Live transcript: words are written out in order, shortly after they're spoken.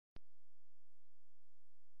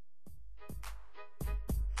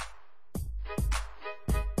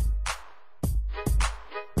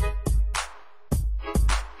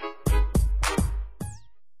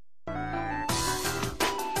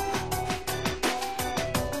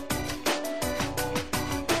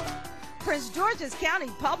Prince George's County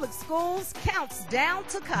Public Schools counts down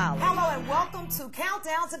to college. Hello and welcome to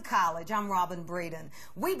Countdown to College. I'm Robin Breeden.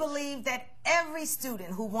 We believe that every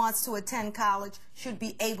student who wants to attend college should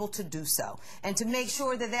be able to do so. And to make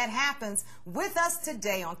sure that that happens, with us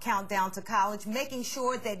today on Countdown to College, making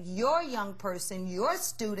sure that your young person, your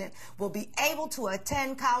student, will be able to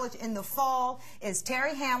attend college in the fall is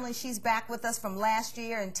Terry Hamlin. She's back with us from last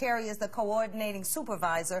year, and Terry is the coordinating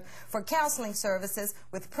supervisor for counseling services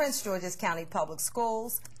with Prince George's County Public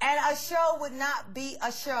Schools. And a show would not be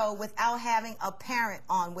a show without having a parent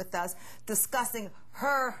on with us discussing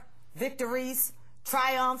her victories,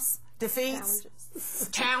 triumphs, defeats,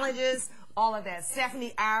 challenges, all of that.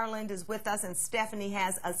 Stephanie Ireland is with us, and Stephanie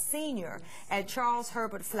has a senior at Charles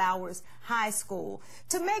Herbert Flowers High School.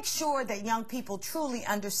 To make sure that young people truly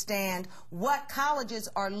understand what colleges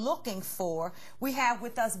are looking for, we have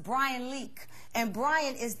with us Brian Leak. And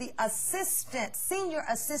Brian is the senior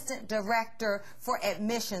assistant director for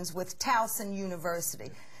admissions with Towson University.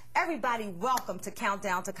 Everybody, welcome to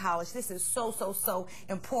Countdown to College. This is so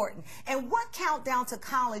important. And what Countdown to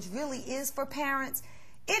College really is for parents,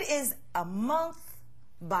 it is a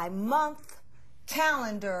month-by-month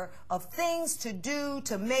calendar of things to do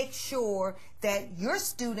to make sure that your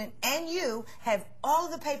student and you have all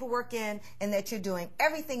of the paperwork in, and that you're doing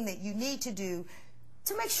everything that you need to do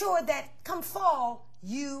to make sure that come fall,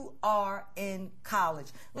 you are in college.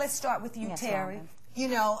 Let's start with you, yes, Terry. Robin. You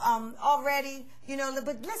know, already, you know,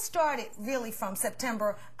 but let's start it really from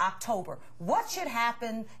September, October. What should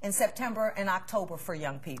happen in September and October for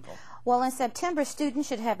young people? Well, in September, students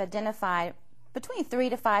should have identified between 3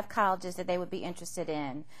 to 5 colleges that they would be interested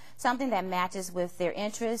in, something that matches with their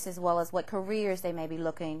interests as well as what careers they may be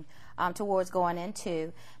looking towards going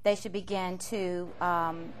into. They should begin to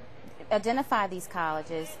identify these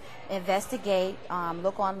colleges, investigate,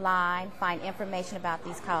 look online, find information about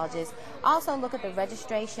these colleges. Also look at the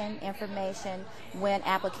registration information when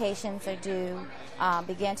applications are due.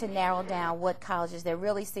 Begin to narrow down what colleges they're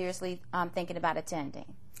really seriously thinking about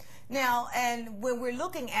attending. Now, and when we're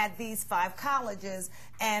looking at these 5 colleges,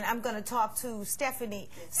 and I'm going to talk to Stephanie.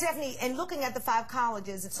 Stephanie, and looking at the 5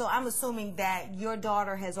 colleges, so I'm assuming that your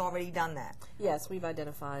daughter has already done that. Yes, we've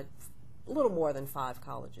identified a little more than 5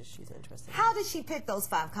 colleges she's interested in. How did she pick those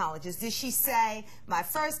 5 colleges? Did she say, my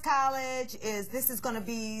first college this is going to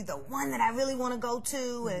be the one that I really want to go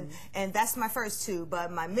to, and that's my first 2,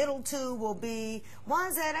 but my middle 2 will be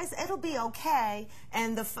ones that it'll be okay,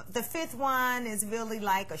 and the 5th one is really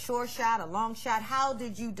like a short shot, a long shot. How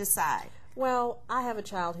did you decide? Well, I have a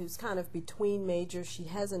child who's kind of between majors. She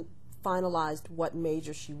hasn't finalized what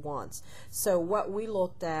major she wants. So what we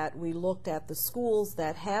looked at the schools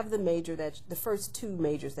that have the major, that the first 2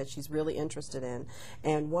 majors that she's really interested in,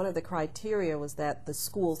 and one of the criteria was that the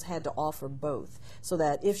schools had to offer both, so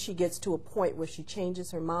that if she gets to a point where she changes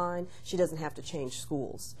her mind, she doesn't have to change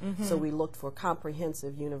schools. So we looked for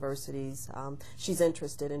comprehensive universities. She's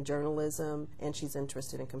interested in journalism and she's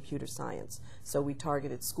interested in computer science, so we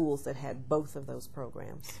targeted schools that had both of those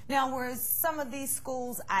programs. Now, were some of these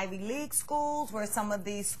schools Ivy League schools? Were some of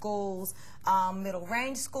these schools middle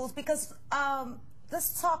range schools? Because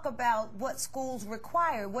let's talk about what schools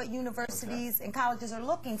require, what universities and colleges are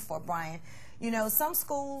looking for, Brian. You know, some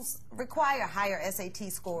schools require higher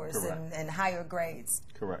SAT scores and higher grades.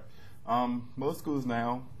 Correct. Most schools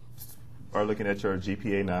now are looking at your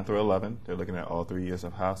GPA 9 through 11. They're looking at all 3 years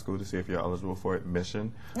of high school to see if you're eligible for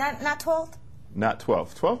admission. Not 12th? Not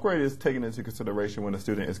 12th. 12th grade is taken into consideration when a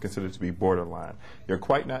student is considered to be borderline. You're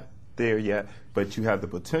quite not there yet, but you have the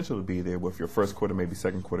potential to be there with your first quarter, maybe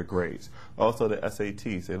second quarter grades. Also, the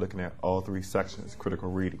SATs, they're looking at all 3 sections: critical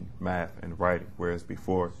reading, math, and writing, whereas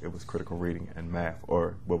before it was critical reading and math,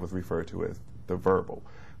 or what was referred to as the verbal,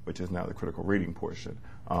 which is now the critical reading portion.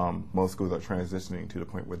 Most schools are transitioning to the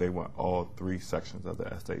point where they want all 3 sections of the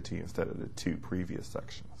SAT instead of the 2 previous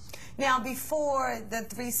sections. Now, before the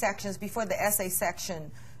 3 sections, before the essay section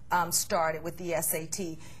started with the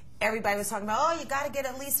SAT, everybody was talking about, oh, you got to get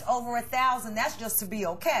at least over 1,000. That's just to be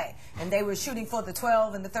okay. And they were shooting for the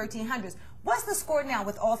 12 and the 1300s. What's the score now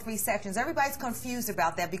with all 3 sections? Everybody's confused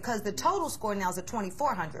about that because the total score now is at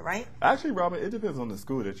 2,400, right? Actually, Robin, it depends on the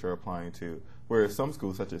school that you're applying to. Whereas some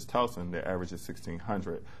schools, such as Towson, their average is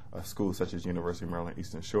 1,600. A school such as University of Maryland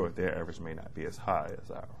Eastern Shore, their average may not be as high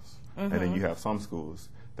as ours. And then you have some schools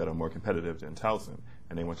that are more competitive than Towson,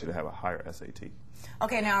 and they want you to have a higher SAT.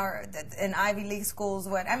 Okay, now in Ivy League schools,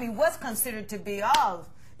 what's considered to be,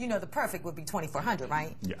 you know, the perfect would be 2,400,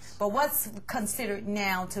 right? Yes. But what's considered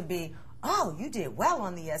now to be, oh, you did well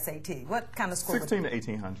on the SAT? What kind of score? 16 to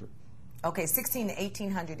 1,800. Okay, 16 to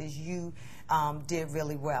 1,800 is you did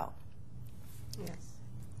really well. Yes.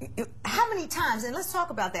 How many times, and let's talk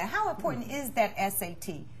about that, how important is that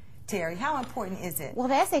SAT, Terry? How important is it? Well,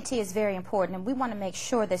 the SAT is very important, and we want to make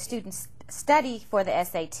sure that students study for the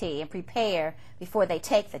SAT and prepare before they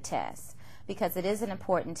take the test, because it is an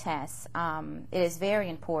important test. It is very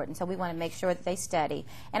important, so we want to make sure that they study.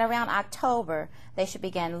 And around October, they should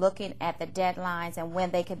begin looking at the deadlines and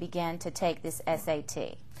when they can begin to take this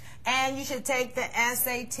SAT. And you should take the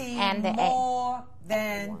SAT and the more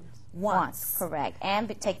than once. Correct. And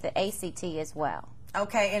take the ACT as well.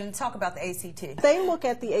 Okay, and talk about the ACT. They look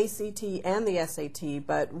at the ACT and the SAT,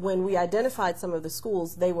 but when we identified some of the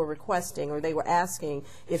schools, they were requesting or they were asking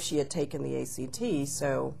if she had taken the ACT,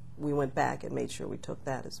 so we went back and made sure we took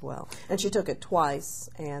that as well. And she took it twice,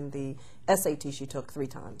 and the SAT she took 3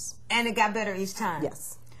 times. And it got better each time?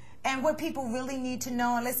 Yes. And what people really need to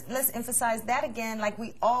know, and let's emphasize that again, like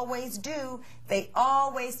we always do, they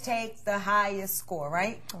always take the highest score,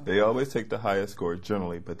 right? They always take the highest score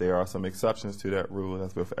generally, but there are some exceptions to that rule.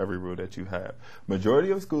 That's with every rule that you have.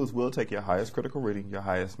 Majority of schools will take your highest critical reading, your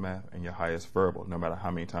highest math, and your highest verbal, no matter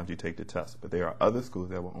how many times you take the test. But there are other schools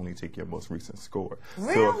that will only take your most recent score.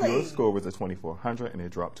 Really? So if your score was a 2400 and it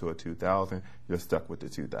dropped to a 2000, you're stuck with the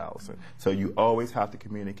 2000. So you always have to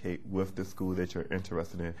communicate with the school that you're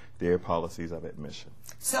interested in their policies of admission.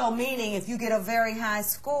 So meaning if you get a very high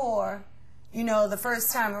score, you know, the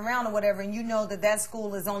first time around or whatever, and you know that that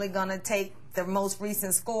school is only going to take the most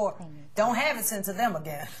recent score, don't have it sent to them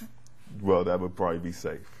again. Well, that would probably be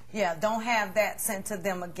safe. Yeah, don't have that sent to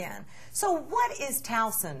them again. So what is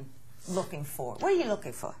Towson looking for? What are you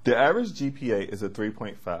looking for? The average GPA is a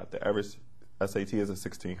 3.5. The average SAT is a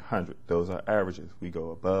 1600. Those are averages. We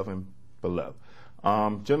go above and below.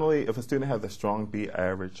 Generally, if a student has a strong B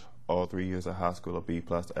average, all 3 years of high school, a B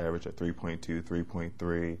plus average of 3.2,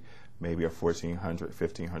 3.3, maybe a 1400,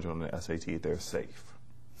 1500 on the SAT, they're safe.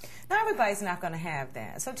 Now, everybody's not going to have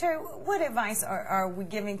that. So, Terry, what advice are we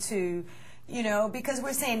giving to, you know, because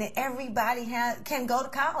we're saying that everybody can go to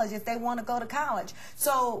college if they want to go to college.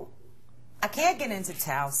 So, I can't get into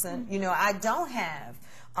Towson. You know, I don't have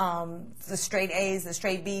the straight A's, the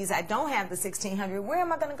straight B's. I don't have the 1600. Where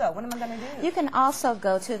am I going to go? What am I going to do? You can also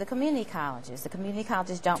go to the community colleges. The community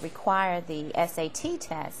colleges don't require the SAT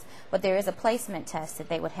test, but there is a placement test that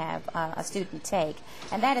they would have a student take,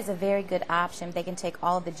 and that is a very good option. They can take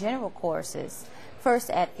all of the general courses first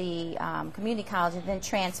at the community college and then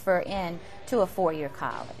transfer in to a 4-year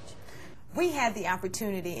college. We had the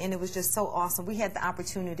opportunity, and it was just so awesome. We had the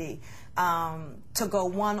opportunity to go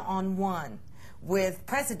one-on-one with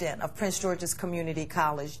President of Prince George's Community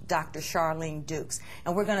College, Dr. Charlene Dukes.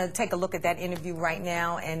 And we're going to take a look at that interview right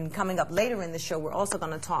now, and coming up later in the show, we're also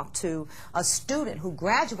going to talk to a student who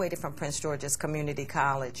graduated from Prince George's Community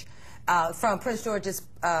College, from Prince George's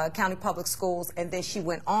County Public Schools, and then she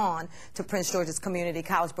went on to Prince George's Community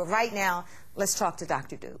College. But right now, let's talk to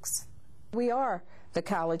Dr. Dukes. We are the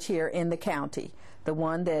college here in the county, the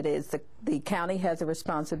one that is the county has a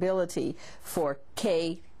responsibility for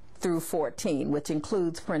K through 14, which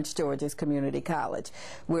includes Prince George's Community College.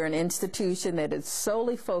 We're an institution that is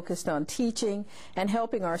solely focused on teaching and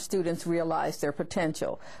helping our students realize their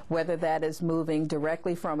potential, whether that is moving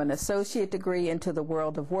directly from an associate degree into the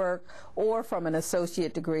world of work or from an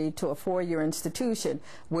associate degree to a 4-year institution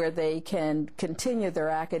where they can continue their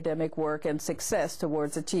academic work and success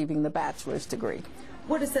towards achieving the bachelor's degree.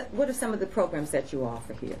 What are some of the programs that you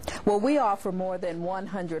offer here? Well, we offer more than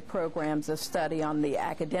 100 programs of study on the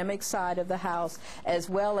academic side of the house, as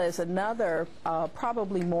well as another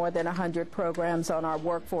probably more than 100 programs on our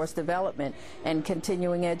workforce development and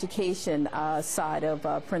continuing education side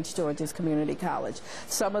of Prince George's Community College.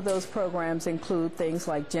 Some of those programs include things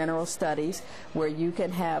like general studies, where you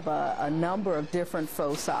can have a number of different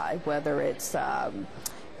foci, whether it's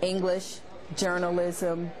English,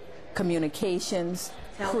 journalism, communications,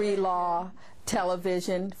 pre-law,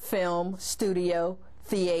 television, film, studio,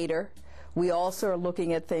 theater. We also are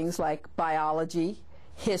looking at things like biology,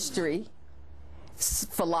 history,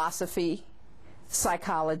 philosophy,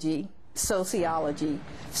 psychology, sociology.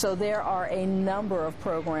 So there are a number of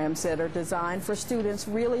programs that are designed for students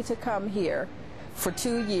really to come here for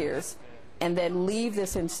 2 years and then leave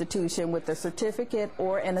this institution with a certificate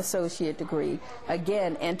or an associate degree.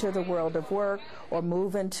 Again, enter the world of work or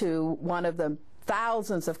move into one of the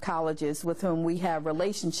thousands of colleges with whom we have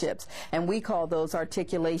relationships, and we call those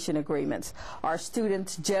articulation agreements. Our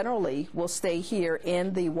students generally will stay here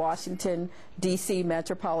in the Washington, D.C.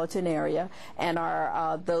 metropolitan area, and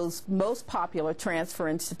those most popular transfer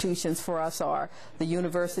institutions for us are the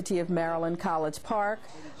University of Maryland College Park,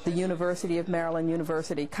 the University of Maryland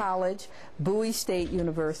University College, Bowie State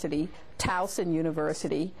University, Towson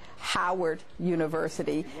University, Howard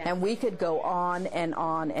University, and we could go on and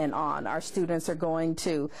on and on. Our students are going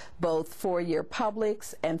to both four-year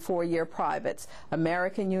publics and four-year privates,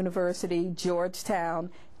 American University,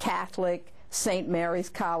 Georgetown, Catholic, St. Mary's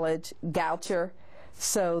College, Goucher,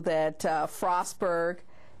 so that Frostburg,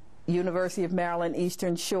 University of Maryland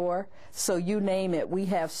Eastern Shore, so you name it, we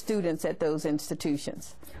have students at those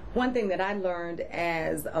institutions. One thing that I learned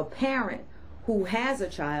as a parent who has a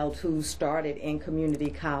child who started in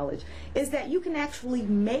community college is that you can actually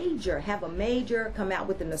have a major, come out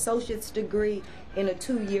with an associate's degree in a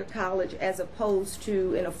 2-year college, as opposed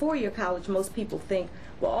to in a 4-year college. Most people think,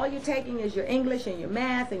 well, all you're taking is your English and your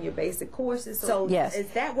math and your basic courses. So yes. Is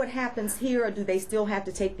that what happens here, or do they still have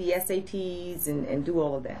to take the SATs and do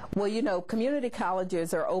all of that? Well, you know, community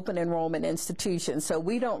colleges are open enrollment institutions, so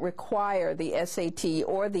we don't require the SAT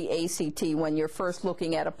or the ACT when you're first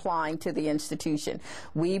looking at applying to the institution.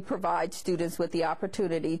 We provide students with the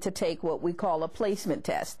opportunity to take what we call a placement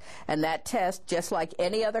test, and that test, just like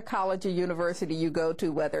any other college or university you go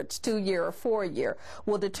to, whether it's 2-year or 4-year,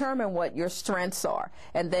 will determine what your strengths are,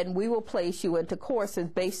 and then we will place you into courses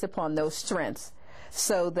based upon those strengths,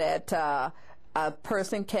 so that a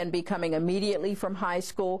person can be coming immediately from high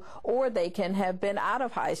school, or they can have been out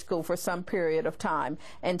of high school for some period of time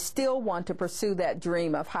and still want to pursue that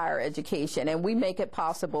dream of higher education, and we make it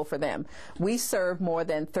possible for them. We serve more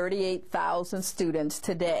than 38,000 students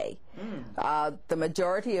today, the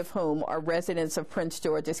majority of whom are residents of Prince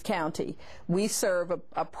George's County. We serve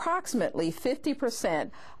approximately 50%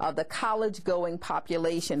 of the college-going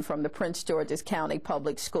population from the Prince George's County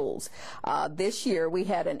public schools. This year we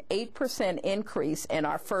had an 8% increase in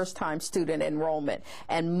our first-time student enrollment,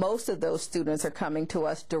 and most of those students are coming to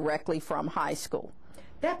us directly from high school.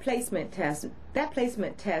 That placement test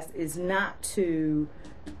is not to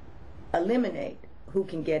eliminate who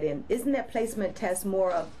can get in. Isn't that placement test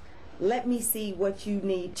more of, let me see what you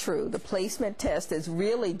need? True. The placement test is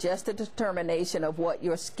really just a determination of what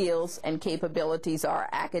your skills and capabilities are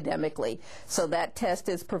academically. So that test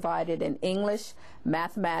is provided in English,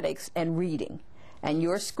 mathematics, and reading. And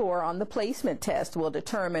your score on the placement test will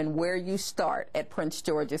determine where you start at Prince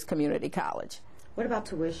George's Community College. What about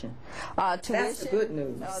tuition? Tuition? That's the good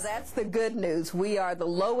news. Oh, that's the good news. We are the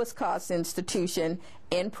lowest cost institution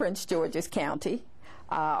in Prince George's County.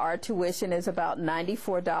 Our tuition is about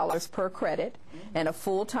 $94 per credit, and a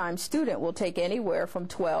full-time student will take anywhere from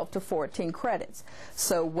 12 to 14 credits.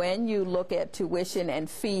 So when you look at tuition and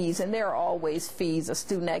fees, and there are always fees, a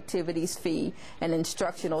student activities fee, an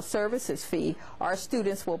instructional services fee, our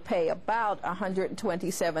students will pay about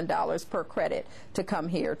 $127 per credit to come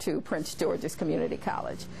here to Prince George's Community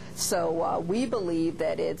College. So we believe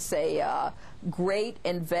that it's a great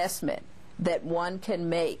investment that one can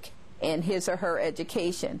make in his or her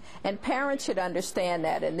education, and parents should understand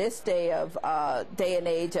that in this day and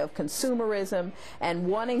age of consumerism and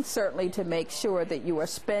wanting certainly to make sure that you are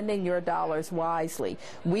spending your dollars wisely.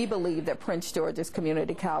 We believe that Prince George's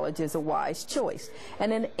Community College is a wise choice.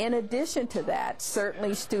 And in addition to that,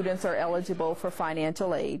 certainly students are eligible for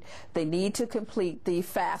financial aid. They need to complete the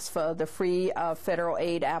FAFSA, the free federal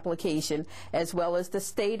aid application, as well as the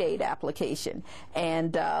state aid application,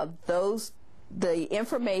 and the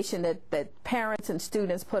information that parents and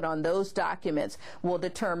students put on those documents will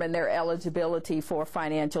determine their eligibility for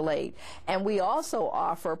financial aid. And we also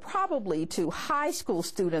offer, probably to high school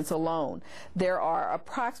students alone, there are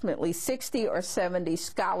approximately 60 or 70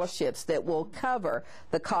 scholarships that will cover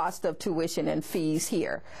the cost of tuition and fees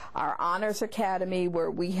here. Our Honors Academy,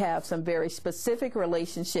 where we have some very specific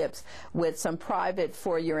relationships with some private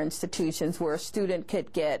four-year institutions where a student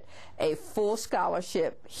could get a full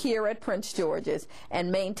scholarship here at Prince George's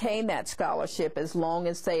and maintain that scholarship as long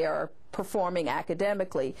as they are performing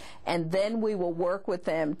academically, and then we will work with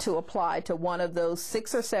them to apply to one of those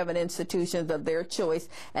 6 or 7 institutions of their choice,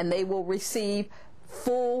 and they will receive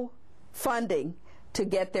full funding to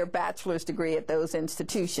get their bachelor's degree at those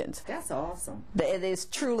institutions. That's awesome. It is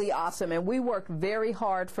truly awesome, and we work very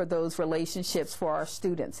hard for those relationships for our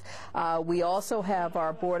students. We also have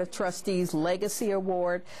our Board of Trustees Legacy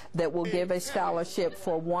Award that will give a scholarship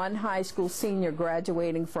for one high school senior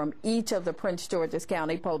graduating from each of the Prince George's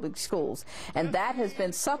County Public Schools. And that has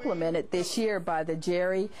been supplemented this year by the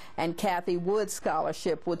Jerry and Kathy Wood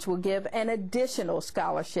Scholarship, which will give an additional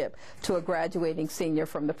scholarship to a graduating senior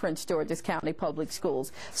from the Prince George's County Public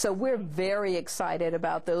Schools. So we're very excited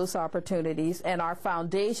about those opportunities, and our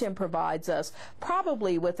foundation provides us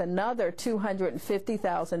probably with another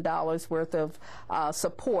 $250,000 worth of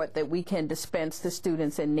support that we can dispense to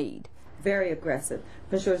students in need. Very aggressive.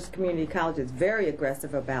 Prince George's Community College is very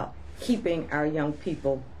aggressive about keeping our young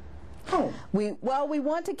people home. We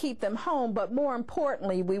want to keep them home, but more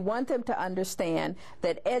importantly, we want them to understand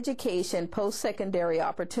that education, post-secondary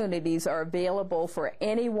opportunities are available for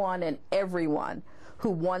anyone and everyone who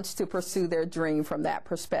wants to pursue their dream from that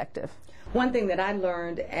perspective. One thing that I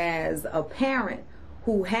learned as a parent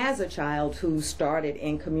who has a child who started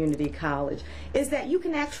in community college is that you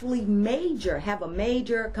can actually have a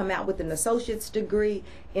major, come out with an associate's degree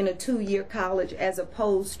in a 2-year college, as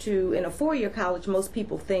opposed to in a 4-year college. Most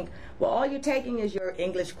people think, well, all you're taking is your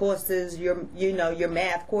English courses, your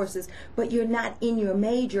math courses, but you're not in your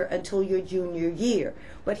major until your junior year.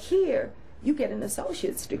 But here, you get an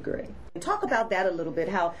associate's degree. Talk about that a little bit,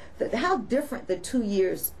 how different the 2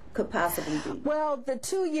 years could possibly be. Well, the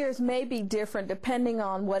 2 years may be different depending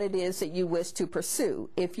on what it is that you wish to pursue.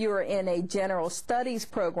 If you're in a general studies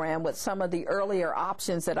program with some of the earlier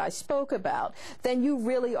options that I spoke about, then you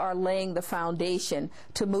really are laying the foundation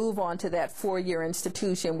to move on to that 4-year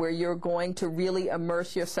institution where you're going to really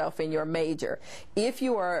immerse yourself in your major. If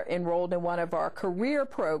you are enrolled in one of our career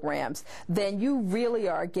programs, then you really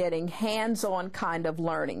are getting hands-on kind of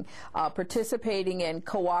learning, participating in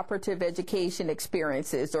cooperative education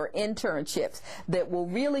experiences or internships that will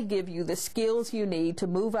really give you the skills you need to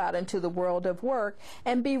move out into the world of work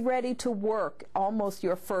and be ready to work almost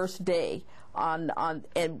your first day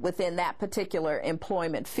within that particular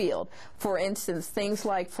employment field. For instance, things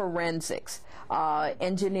like forensics,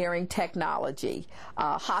 engineering technology,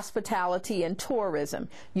 hospitality and tourism.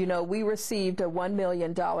 You know, we received a $1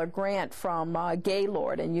 million grant from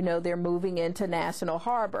Gaylord, and you know they're moving into National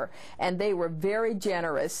Harbor, and they were very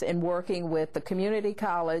generous in working with the community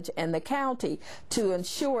college and the county to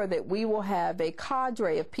ensure that we will have a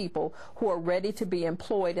cadre of people who are ready to be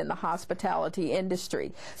employed in the hospitality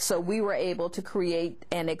industry. So we were able to create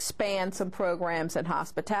and expand some programs in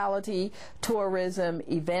hospitality, tourism,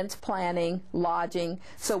 events planning, lodging.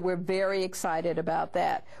 So we're very excited about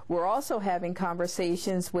that. We're also having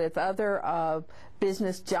conversations with other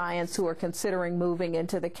business giants who are considering moving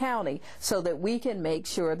into the county so that we can make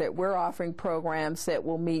sure that we're offering programs that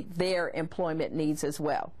will meet their employment needs as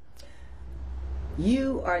well.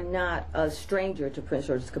 You are not a stranger to Prince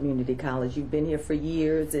George's Community College. You've been here for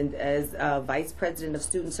years, and as Vice President of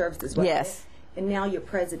Student Services. Yes. And now you're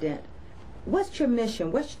President. What's your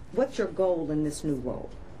mission? What's your goal in this new role?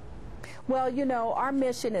 Well, you know, our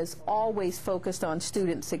mission is always focused on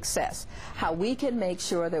student success, how we can make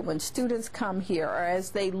sure that when students come here, or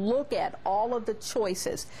as they look at all of the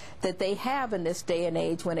choices that they have in this day and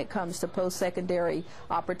age when it comes to post-secondary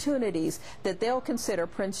opportunities, that they'll consider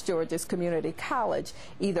Prince George's Community College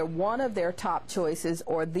either one of their top choices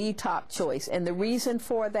or the top choice. And the reason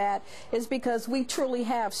for that is because we truly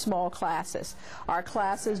have small classes. Our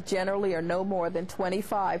classes generally are no more than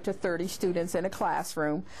 25 to 30 students in a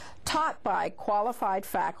classroom, taught by qualified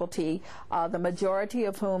faculty, the majority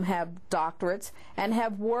of whom have doctorates and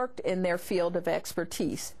have worked in their field of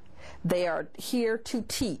expertise. They are here to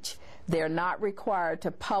teach. They're not required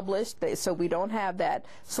to publish, so we don't have that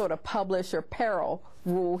sort of publish or peril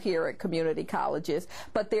rule here at community colleges,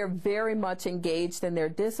 but they're very much engaged in their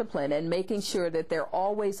discipline and making sure that they're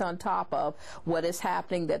always on top of what is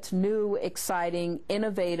happening that's new, exciting,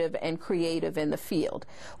 innovative, and creative in the field.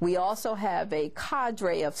 We also have a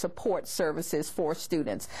cadre of support services for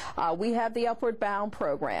students. We have the Upward Bound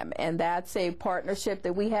program, and that's a partnership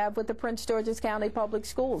that we have with the Prince George's County Public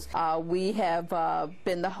Schools. We have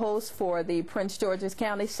been the host for the Prince George's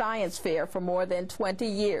County Science Fair for more than 20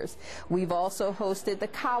 years. We've also hosted the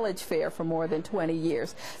College Fair for more than 20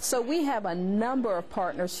 years. So we have a number of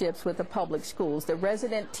partnerships with the public schools. The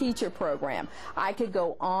Resident Teacher Program. I could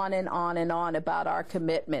go on and on and on about our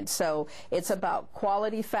commitment. So it's about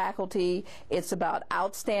quality faculty, it's about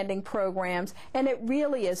outstanding programs, and it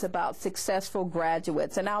really is about successful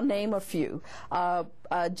graduates. And I'll name a few.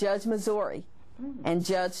 Judge Missouri and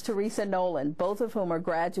Judge Teresa Nolan, both of whom are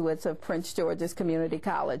graduates of Prince George's Community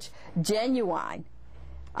College. Genuine,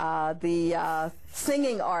 The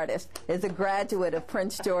singing artist is a graduate of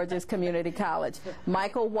Prince George's Community College.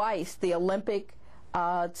 Michael Weiss, the Olympic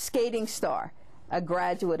skating star, a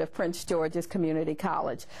graduate of Prince George's Community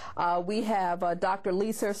College. We have Dr.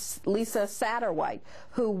 Lisa Satterwhite,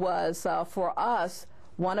 who was, for us,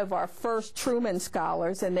 one of our first Truman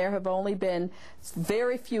Scholars, and there have only been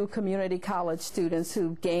very few community college students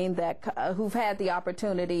who've gained that, who've had the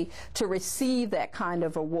opportunity to receive that kind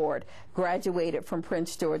of award, graduated from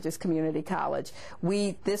Prince George's Community College.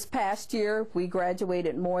 This past year, we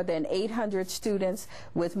graduated more than 800 students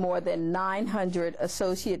with more than 900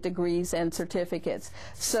 associate degrees and certificates,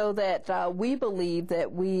 so that we believe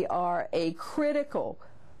that we are a critical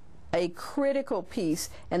piece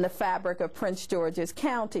in the fabric of Prince George's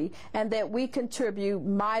County, and that we contribute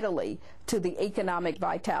mightily to the economic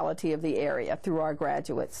vitality of the area through our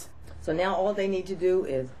graduates. So now all they need to do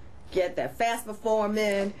is get that FAFSA form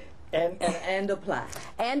in and apply.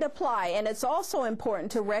 And apply. And it's also important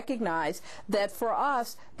to recognize that for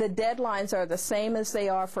us, the deadlines are the same as they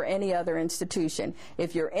are for any other institution.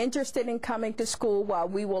 If you're interested in coming to school, while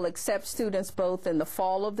we will accept students both in the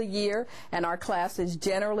fall of the year, and our classes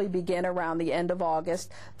generally begin around the end of August,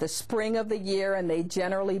 the spring of the year, and they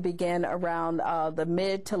generally begin around the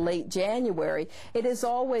mid to late January, it is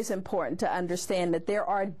always important to understand that there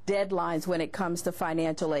are deadlines when it comes to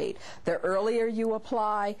financial aid. The earlier you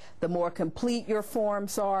apply, the more complete your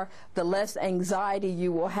forms are, the less anxiety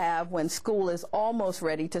you will have when school is almost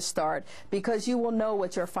ready to start, because you will know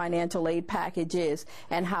what your financial aid package is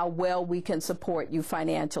and how well we can support you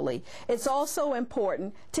financially. It's also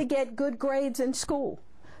important to get good grades in school,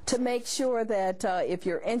 to make sure that if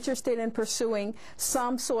you're interested in pursuing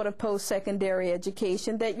some sort of post-secondary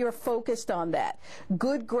education, that you're focused on that.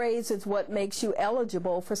 Good grades is what makes you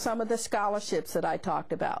eligible for some of the scholarships that I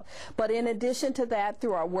talked about. But in addition to that,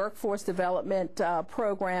 through our workforce development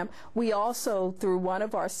program, we also, through one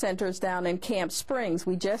of our centers down in Camp Springs,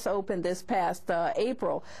 we just opened this past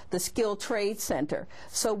April, the Skilled Trade Center.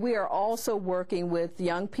 So we are also working with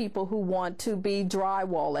young people who want to be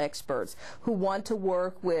drywall experts, who want to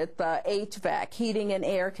work with HVAC, heating and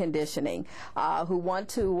air conditioning, who want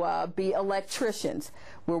to be electricians.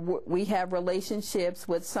 We have relationships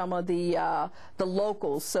with some of the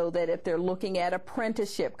locals, so that if they're looking at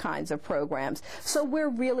apprenticeship kinds of programs. So we're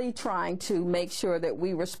really trying to make sure that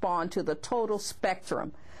we respond to the total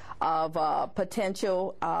spectrum of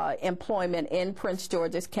potential employment in Prince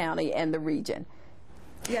George's County and the region.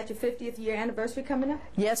 You got your 50th year anniversary coming up?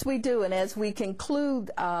 Yes, we do. And as we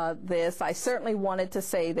conclude this, I certainly wanted to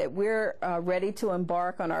say that we're ready to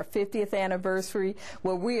embark on our 50th anniversary,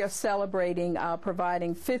 where we are celebrating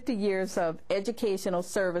providing 50 years of educational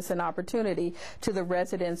service and opportunity to the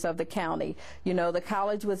residents of the county. You know, the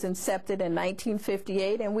college was incepted in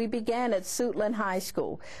 1958, and we began at Suitland High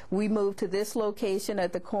School. We moved to this location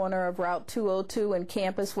at the corner of Route 202 and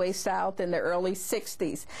Campus Way South in the early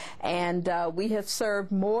 60s. And we have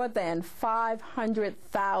served more than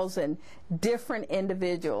 500,000 different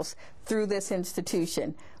individuals through this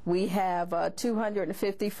institution. We have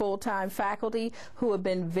 250 full-time faculty who have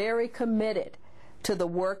been very committed to the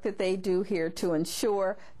work that they do here to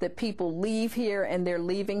ensure that people leave here, and they're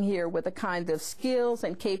leaving here with the kind of skills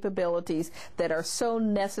and capabilities that are so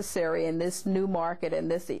necessary in this new market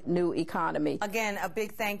and this new economy. Again, a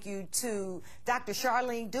big thank you to Dr.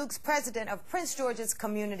 Charlene Dukes, president of Prince George's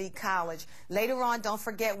Community College. Later on, don't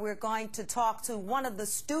forget, we're going to talk to one of the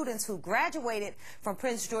students who graduated from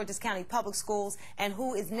Prince George's County Public Schools and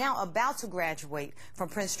who is now about to graduate from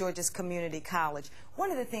Prince George's Community College. One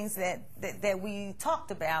of the things that we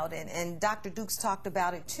talked about, and Dr. Dukes talked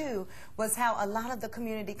about it too, was how a lot of the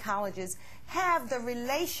community colleges have the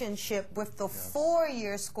relationship with the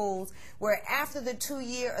four-year schools, where after the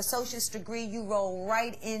two-year associate's degree, you roll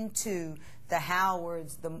right into the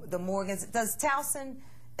Howards, the Morgans. Is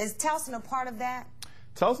Towson a part of that?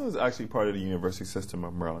 Towson is actually part of the University System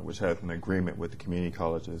of Maryland, which has an agreement with the community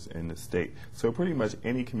colleges in the state. So pretty much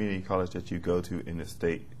any community college that you go to in the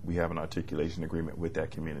state, we have an articulation agreement with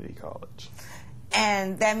that community college.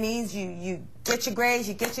 And that means you get your grades,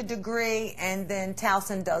 you get your degree, and then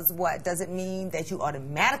Towson does what? Does it mean that you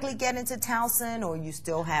automatically get into Towson, or you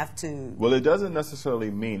still have to? Well, it doesn't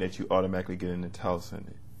necessarily mean that you automatically get into Towson.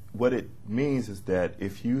 What it means is that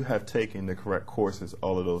if you have taken the correct courses,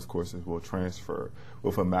 all of those courses will transfer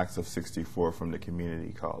with a max of 64 from the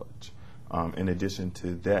community college. In addition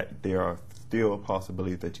to that, there are still a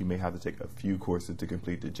possibility that you may have to take a few courses to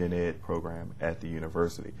complete the Gen Ed program at the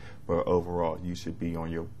university. But overall, you should be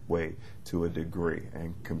on your way to a degree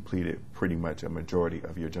and completed pretty much a majority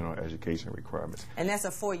of your general education requirements. And that's a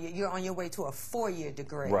 4-year. You're on your way to a 4-year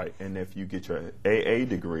degree. Right. And if you get your AA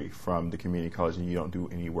degree from the community college and you don't do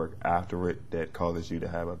any work after it that causes you to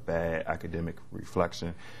have a bad academic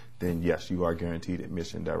reflection, then yes, you are guaranteed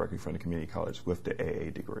admission directly from the community college with the AA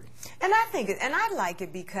degree. And I like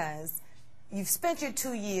it because you've spent your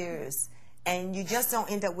 2 years and you just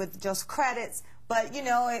don't end up with just credits. But, you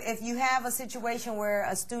know, if you have a situation where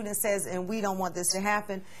a student says, and we don't want this to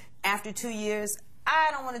happen, after 2 years, I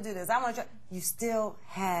don't want to do this, I want to try, you still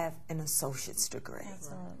have an associate's degree.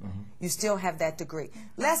 You still have that degree.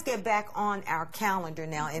 Let's get back on our calendar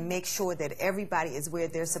now and make sure that everybody is where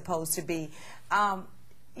they're supposed to be.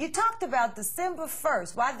 You talked about December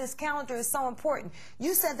 1st, why this calendar is so important.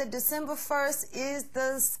 You said that December 1st is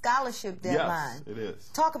the scholarship deadline. Yes, it is.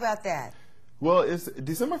 Talk about that. Well, it's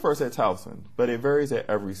December 1st at Towson, but it varies at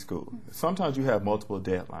every school. Sometimes you have multiple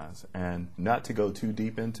deadlines, and not to go too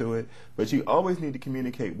deep into it, but you always need to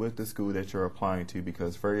communicate with the school that you're applying to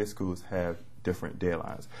because various schools have different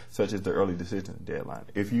deadlines, such as the early decision deadline.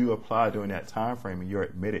 If you apply during that time frame and you're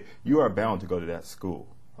admitted, you are bound to go to that school.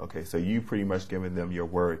 Okay, so you pretty much giving them your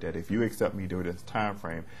word that if you accept me during this time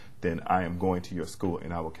frame, then I am going to your school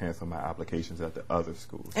and I will cancel my applications at the other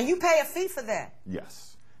schools. And you pay a fee for that?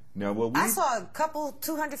 Yes. Now, what I saw a couple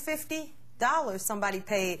 $250 somebody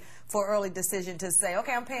paid for early decision to say,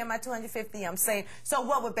 okay, I'm paying my $250. I'm saying, so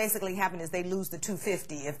what would basically happen is they lose the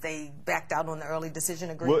 $250 if they backed out on the early decision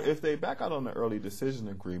agreement? Well, if they back out on the early decision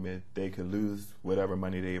agreement, they could lose whatever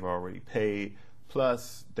money they've already paid,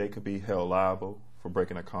 plus they could be held liable for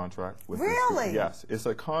breaking a contract with the school. Really? Yes, it's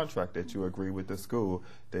a contract that you agree with the school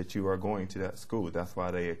that you are going to that school. That's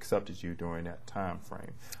why they accepted you during that time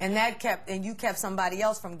frame. And you kept somebody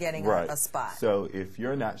else from getting a spot. So if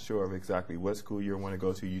you're not sure of exactly what school you want to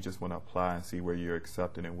go to, you just want to apply and see where you're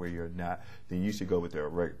accepted and where you're not, then you should go with their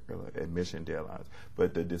regular admission deadlines.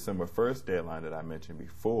 But the December 1st deadline that I mentioned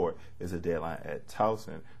before is a deadline at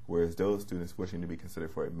Towson, whereas those students wishing to be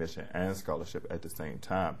considered for admission and scholarship at the same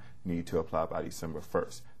time need to apply by December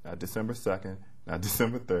 1st. Not December 2nd, not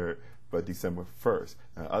December 3rd, but December 1st.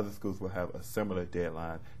 Now, other schools will have a similar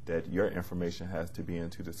deadline that your information has to be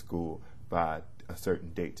into the school by a certain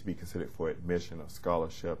date to be considered for admission or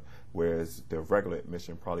scholarship, whereas the regular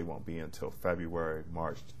admission probably won't be until February,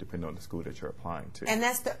 March, depending on the school that you're applying to. And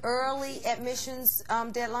that's the early admissions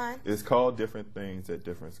deadline? It's called different things at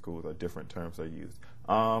different schools, or different terms are used.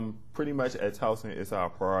 Pretty much at Towson, it's our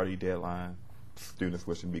priority deadline. Students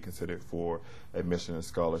wishing to be considered for admission and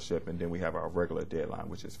scholarship, and then we have our regular deadline,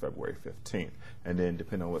 which is February 15th. And then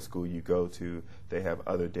depending on what school you go to, they have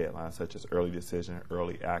other deadlines such as early decision,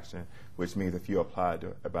 early action, which means if you apply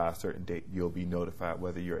by a certain date, you'll be notified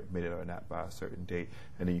whether you're admitted or not by a certain date.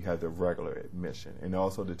 And then you have the regular admission. And it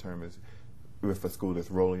also determines if a school is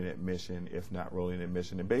rolling admission, if not rolling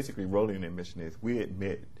admission. And basically rolling admission is we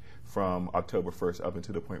admit from October 1st up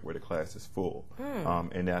until the point where the class is full.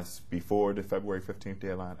 And that's before the February 15th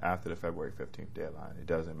deadline, after the February 15th deadline. It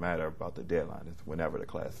doesn't matter about the deadline. It's whenever the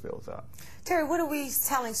class fills up. Terry, what are we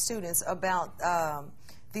telling students about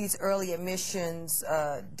these early admissions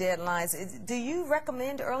deadlines? Do you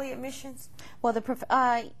recommend early admissions? Well,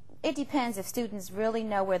 it depends if students really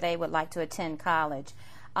know where they would like to attend college.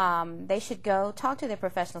 They should go talk to their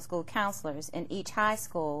professional school counselors in each high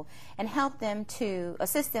school and help them to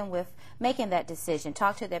assist them with making that decision.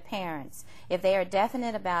 Talk to their parents. If they are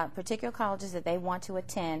definite about particular colleges that they want to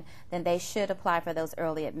attend, then they should apply for those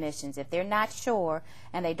early admissions. If they're not sure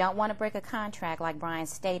and they don't want to break a contract like Brian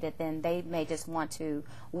stated, then they may just want to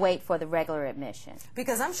wait for the regular admission.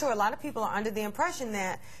 Because I'm sure a lot of people are under the impression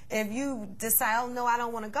that if you decide, oh, no, I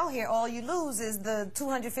don't want to go here, all you lose is the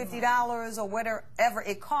 $250 or whatever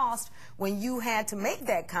it cost when you had to make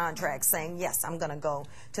that contract saying, yes, I'm going to go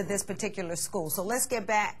to this particular school. So let's get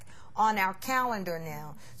back on our calendar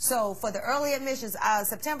now. So for the early admissions,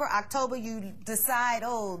 September, October, you decide,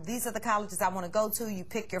 oh, these are the colleges I want to go to. You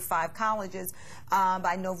pick your 5 colleges.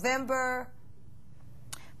 By November,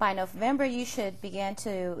 you should begin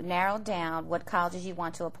to narrow down what colleges you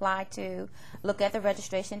want to apply to. Look at the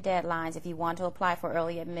registration deadlines if you want to apply for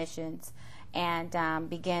early admissions. And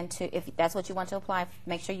begin to, if that's what you want to apply,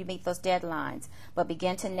 make sure you meet those deadlines. But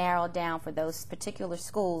begin to narrow down for those particular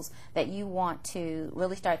schools that you want to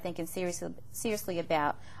really start thinking seriously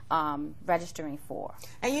about registering for.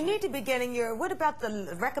 And you need to be getting your, what about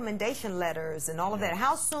the recommendation letters and all of that?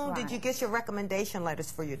 How soon did you get your recommendation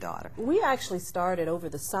letters for your daughter? We actually started over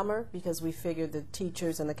the summer because we figured the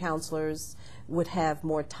teachers and the counselors would have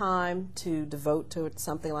more time to devote to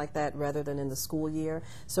something like that rather than in the school year.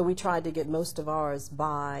 So we tried to get most of ours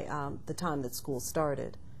by the time that school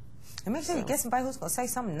started. And make sure you get somebody who's going to say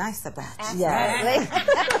something nice about you.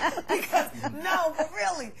 Absolutely. Because, no, but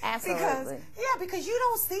really. Absolutely. Because you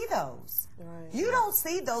don't see those. Right. You don't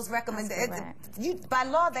see those recommendations. By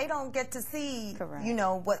law, they don't get to see, Correct. you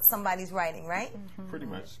know, what somebody's writing, right? Pretty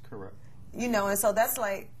much correct. You know, and so that's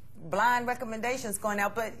like blind recommendations going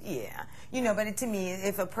out. But, yeah, you know, but to me,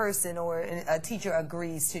 if a person or a teacher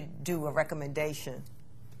agrees to do a recommendation,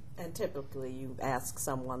 and typically you ask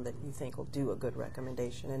someone that you think will do a good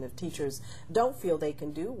recommendation. And if teachers don't feel they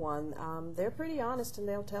can do one, they're pretty honest and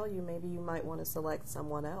they'll tell you maybe you might want to select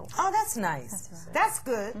someone else. oh, that's nice. That's right. That's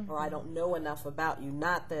good. Or I don't know enough about you.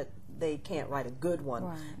 Not that they can't write a good one,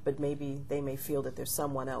 Right. but maybe they may feel that there's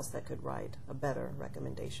someone else that could write a better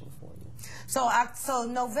recommendation for you. So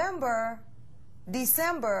November,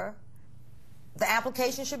 December, the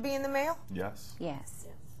application should be in the mail? Yes. Yes.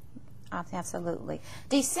 Absolutely.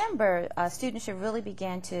 December, students should really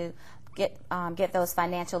begin to get those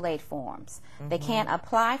financial aid forms. They can't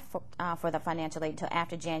apply for the financial aid until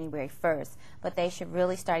after January 1st, but they should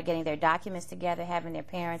really start getting their documents together, having their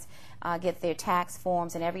parents get their tax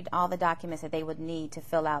forms and all the documents that they would need to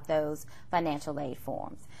fill out those financial aid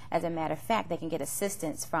forms. As a matter of fact, they can get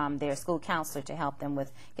assistance from their school counselor to help them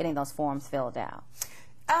with getting those forms filled out.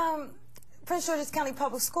 Prince George's County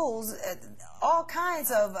Public Schools, all kinds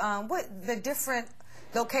of what the different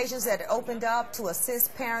locations that opened up to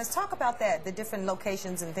assist parents. Talk about that, the different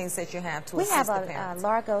locations and things that you have to assist the We have parents. a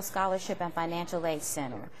Largo Scholarship and Financial Aid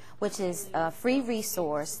Center, which is a free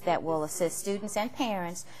resource that will assist students and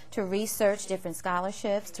parents to research different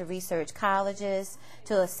scholarships, to research colleges,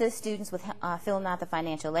 to assist students with filling out the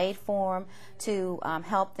financial aid form, to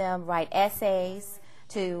help them write essays,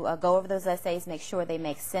 to go over those essays, make sure they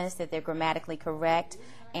make sense, that they're grammatically correct,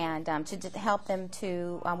 and to help them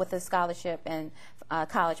with the scholarship and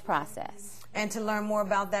college process. And to learn more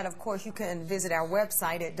about that, of course, you can visit our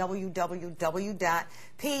website at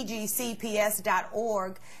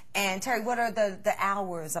www.pgcps.org. And Terry, what are the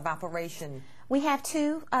hours of operation? We have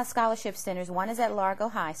two scholarship centers. One is at Largo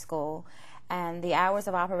High School, and the hours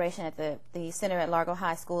of operation at the center at Largo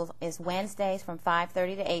High School is Wednesdays from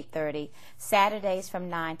 5:30 to 8:30, Saturdays from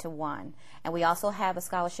 9 to 1. And we also have a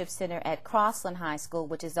scholarship center at Crossland High School,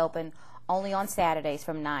 which is open only on Saturdays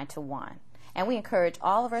from 9 to 1. And we encourage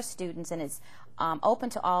all of our students, and it's open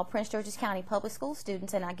to all Prince George's County Public School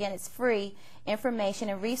students. And again, it's free information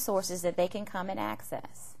and resources that they can come and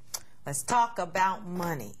access. Let's talk about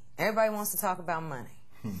money. Everybody wants to talk about money.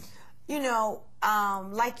 You know,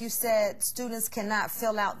 like you said, students cannot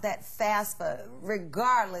fill out that FAFSA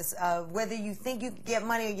regardless of whether you think you can get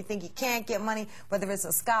money or you think you can't get money, whether it's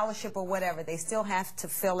a scholarship or whatever. They still have to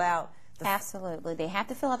fill out. Absolutely. They have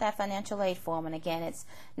to fill out that financial aid form, and again, it's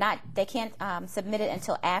not, they can't submit it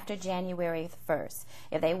until after January 1st.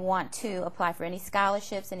 If they want to apply for any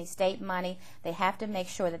scholarships, any state money, they have to make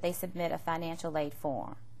sure that they submit a financial aid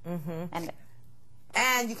form.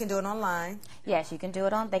 And you can do it online. Yes, you can do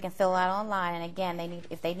it they can fill it out online, and again,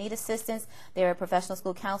 if they need assistance, their professional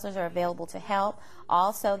school counselors are available to help.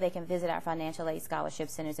 Also, they can visit our financial aid scholarship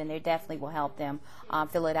centers, and they definitely will help them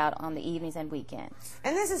fill it out on the evenings and weekends.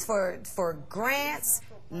 And this is for grants,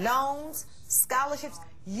 loans, scholarships.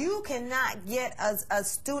 You cannot get a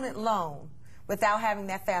student loan without having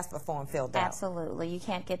that FAFSA form filled out. Absolutely. You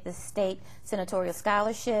can't get the state senatorial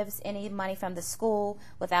scholarships, any money from the school,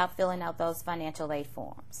 without filling out those financial aid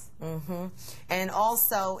forms. And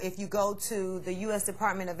also, if you go to the U.S.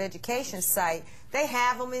 Department of Education site, they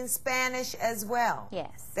have them in Spanish as well.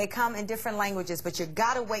 Yes. They come in different languages, but you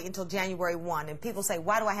got to wait until January 1. And people say,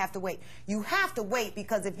 why do I have to wait? You have to wait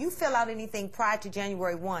because if you fill out anything prior to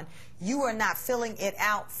January 1, you are not filling it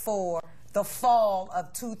out for the fall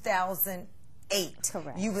of 2008.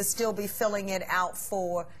 Correct. You would still be filling it out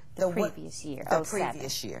for the previous year. The 07.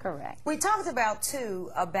 previous year. Correct. We talked about, too,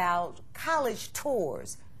 about college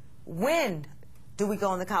tours. When do we go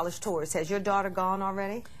on the college tours? Has your daughter gone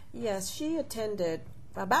already? Yes, she attended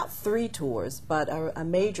about 3 tours, but a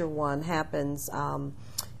major one happens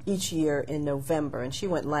each year in November, and she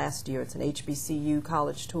went last year. It's an HBCU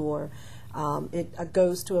college tour. It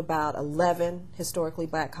goes to about 11 historically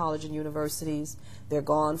black colleges and universities. They're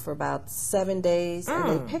gone for about 7 days, and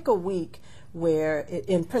they pick a week where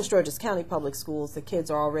in Prince George's County Public Schools, the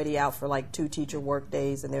kids are already out for like 2 teacher work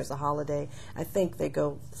days, and there's a holiday. I think they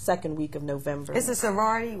go second week of November. It's a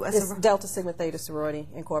sorority? It's Delta Sigma Theta Sorority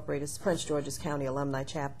Incorporated. It's Prince George's County Alumni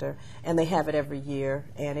Chapter, and they have it every year,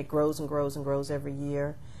 and it grows and grows and grows every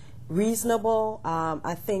year. reasonable.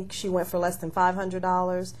 I think she went for less than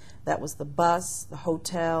 $500. That was the bus, the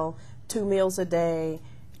hotel, 2 meals a day,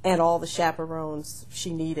 and all the chaperones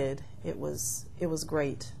she needed. It was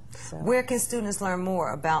great. So. Where can students learn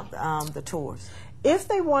more about the tours? If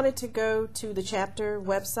they wanted to go to the chapter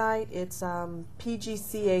website, it's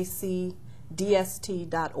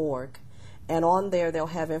PGCACDST.org. And on there, they'll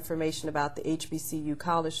have information about the HBCU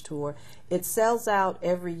college tour. It sells out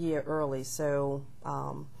every year early, so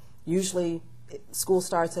usually school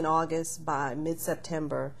starts in August. By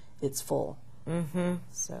mid-September, it's full.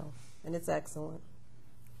 So, and it's excellent.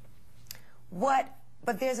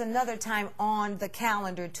 But there's another time on the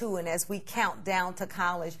calendar, too, and as we count down to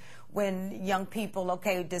college, when young people,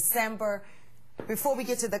 okay, December, before we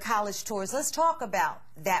get to the college tours, let's talk about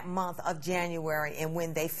that month of January and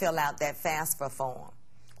when they fill out that FAFSA form.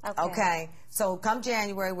 Okay. So come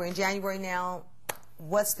January, we're in January now,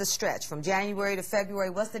 what's the stretch? From January to February,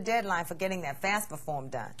 what's the deadline for getting that FAFSA form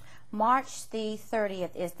done? March the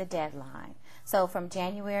 30th is the deadline. So from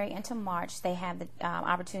January into March, they have the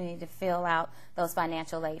opportunity to fill out those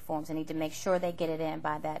financial aid forms and need to make sure they get it in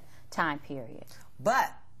by that time period.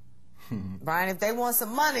 But, Brian, if they want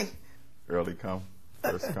some money, early come,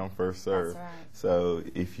 first serve. That's right. So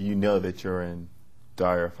if you know that you're in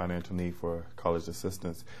dire financial need for college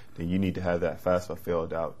assistance, then you need to have that FAFSA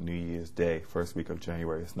filled out New Year's Day, first week of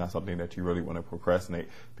January. It's not something that you really want to procrastinate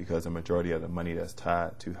because the majority of the money that's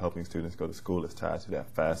tied to helping students go to school is tied to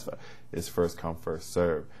that FAFSA. It's first come, first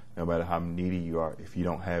serve. No matter how needy you are, if you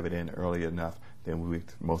don't have it in early enough, then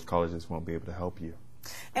most colleges won't be able to help you.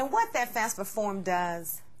 And what that FAFSA form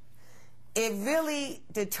does, it really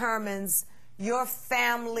determines your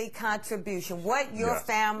family contribution, what your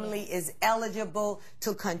family is eligible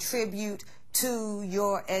to contribute to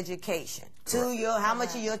your education, to your, how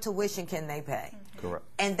much of your tuition can they pay. Correct.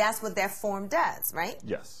 And that's what that form does, right?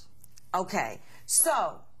 Yes. Okay.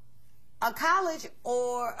 So a college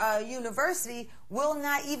or a university will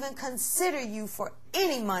not even consider you for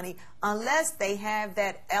any money unless they have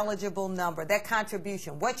that eligible number, that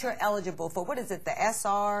contribution, what you're eligible for. What is it, the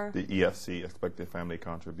SR? The EFC, Expected Family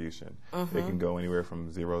Contribution. It can go anywhere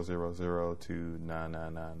from 000 to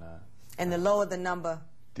 9999. And the lower the number,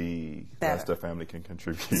 the less the family can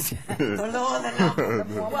contribute. the lower the number,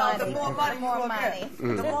 the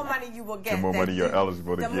more money you will get. The more money you're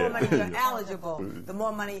eligible to get. The more money you're eligible. The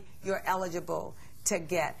more money you're eligible to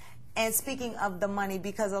get. And speaking of the money,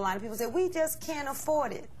 because a lot of people say, we just can't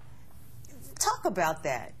afford it. Talk about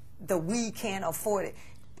that, the we can't afford it.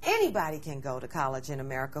 Anybody can go to college in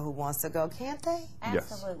America who wants to go, can't they?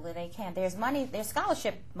 Absolutely, they can. There's money, there's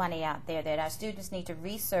scholarship money out there that our students need to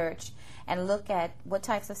research and look at what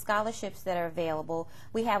types of scholarships that are available.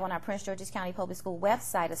 We have on our Prince George's County Public School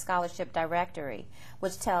website a scholarship directory,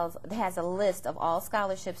 which has a list of all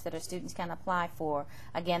scholarships that our students can apply for.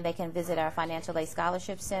 Again, they can visit our Financial Aid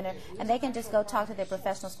Scholarship Center, and they can just go talk to their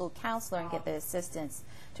professional school counselor and get the assistance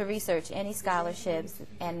to research any scholarships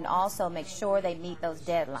and also make sure they meet those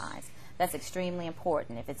deadlines. That's extremely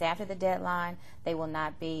important. If it's after the deadline, they will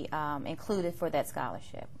not be included for that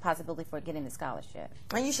scholarship, possibility for getting the scholarship.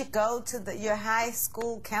 And you should go to your high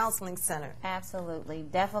school counseling center. Absolutely.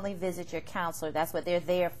 Definitely visit your counselor. That's what they're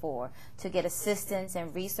there for, to get assistance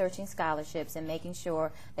in researching scholarships and making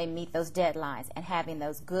sure they meet those deadlines and having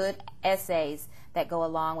those good essays that go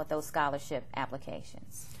along with those scholarship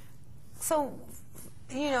applications. So,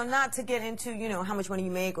 not to get into, how much money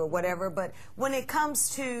you make or whatever, but when it comes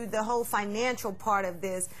to the whole financial part of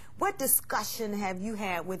this, what discussion have you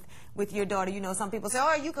had with your daughter? Some people say,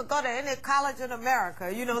 oh, you could go to any college in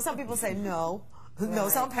America. Some people say no. No,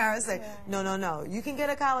 some parents say, no. You can get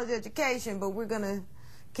a college education, but we're going to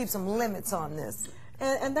keep some limits on this.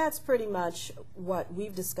 And that's pretty much what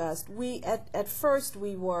we've discussed. At first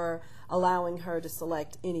we were allowing her to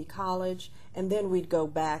select any college, and then we'd go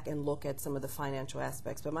back and look at some of the financial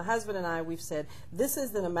aspects. But my husband and I, we've said this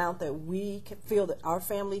is an amount that we feel that our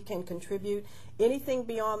family can contribute. Anything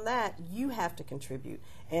beyond that, you have to contribute.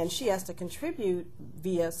 And she has to contribute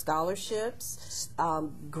via scholarships,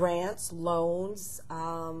 grants, loans.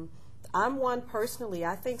 I'm one personally,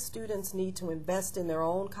 I think students need to invest in their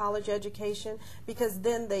own college education because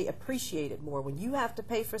then they appreciate it more. When you have to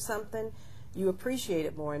pay for something, you appreciate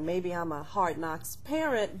it more. And maybe I'm a hard knocks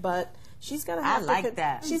parent, but she's going to have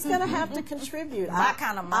she's going to have to contribute. My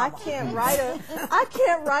kind of mama. I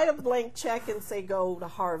can't write a blank check and say go to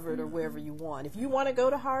Harvard or wherever you want. If you want to go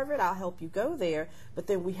to Harvard, I'll help you go there, but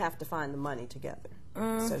then we have to find the money together.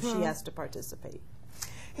 So she has to participate.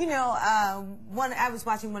 I was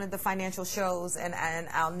watching one of the financial shows, and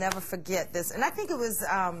I'll never forget this. And I think it was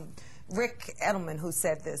Rick Edelman who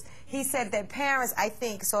said this. He said that parents, I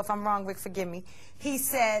think, so if I'm wrong, Rick, forgive me, he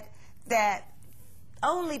said that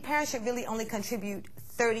parents should really only contribute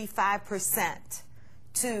 35%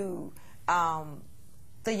 to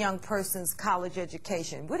the young person's college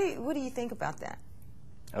education. What do you think about that?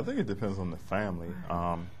 I think it depends on the family.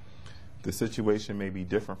 The situation may be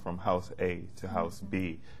different from house A to house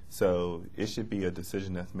B, so it should be a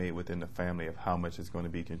decision that's made within the family of how much is going to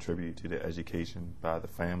be contributed to the education by the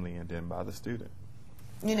family and then by the student.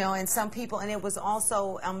 You know, and some people, and it was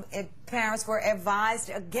also, parents were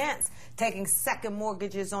advised against taking second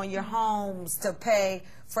mortgages on your homes to pay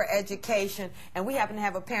for education. And we happen to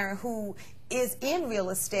have a parent who is in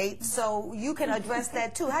real estate, so you can address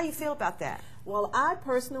that too. How do you feel about that? Well, I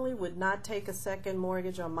personally would not take a second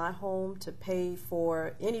mortgage on my home to pay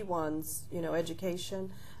for anyone's,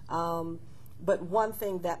 education. But one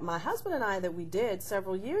thing that my husband and I that we did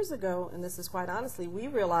several years ago, and this is quite honestly, we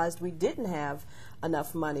realized we didn't have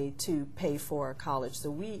enough money to pay for college.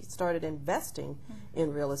 So we started investing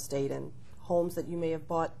in real estate, and homes that you may have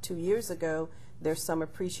bought 2 years ago, there's some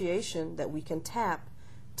appreciation that we can tap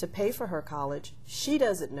to pay for her college. She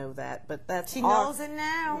doesn't know that, but that's She knows it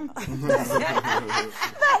now.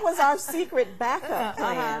 That was our secret backup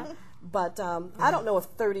plan. But I don't know if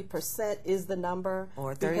 30% is the number.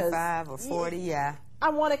 Or 35 or 40, yeah. I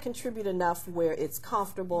want to contribute enough where it's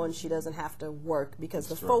comfortable and she doesn't have to work, because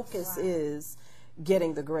the focus is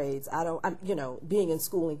getting the grades. Being in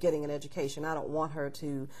school and getting an education. I don't want her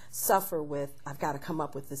to suffer with, I've got to come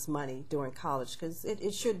up with this money during college, because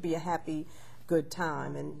it should be a happy, good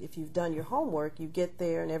time. And if you've done your homework, you get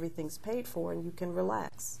there and everything's paid for and you can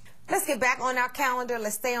relax. Let's get back on our calendar.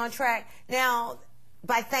 Let's stay on track. Now,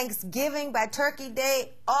 by Thanksgiving, by Turkey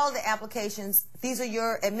Day, all the applications, these are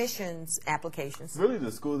your admissions applications. Really,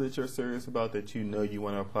 the school that you're serious about, that you know you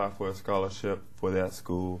want to apply for a scholarship for that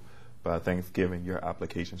school, by Thanksgiving, your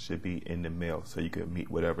application should be in the mail so you can meet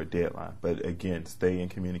whatever deadline. But again, stay in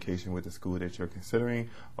communication with the school that you're considering.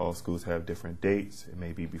 All schools have different dates. It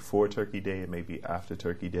may be before Turkey Day, it may be after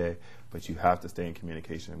Turkey Day, but you have to stay in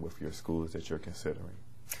communication with your schools that you're considering.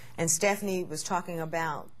 And Stephanie was talking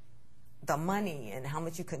about the money and how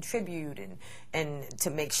much you contribute, and to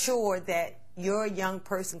make sure that your young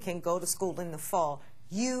person can go to school in the fall.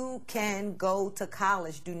 You can go to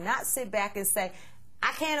college. Do not sit back and say,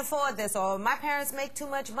 I can't afford this, or my parents make too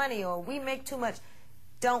much money, or we make too much.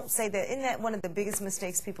 Don't say that. Isn't that one of the biggest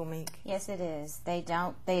mistakes people make? Yes, it is. They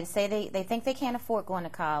say they think they can't afford going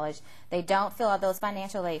to college. They don't fill out those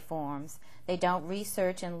financial aid forms. They don't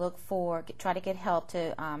research and try to get help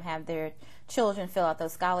to have their children fill out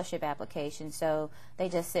those scholarship applications. So they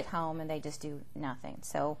just sit home and they just do nothing.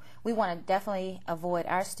 So we want to definitely avoid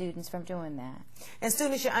our students from doing that. And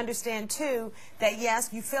students should understand too that yes,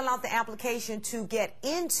 you fill out the application to get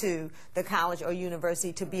into the college or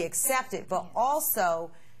university to be accepted, but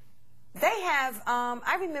also they have,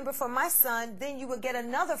 I remember for my son, then you would get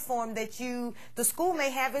another form that the school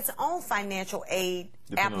may have its own financial aid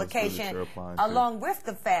application along with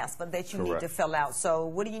the FAFSA that you need to fill out. So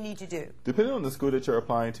what do you need to do? Depending on the school that you're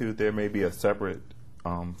applying to, there may be a separate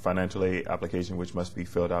financial aid application which must be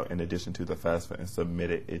filled out in addition to the FAFSA and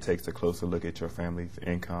submitted. It takes a closer look at your family's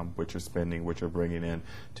income, what you're spending, what you're bringing in,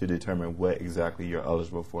 to determine what exactly you're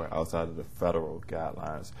eligible for outside of the federal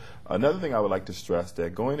guidelines. Another thing I would like to stress,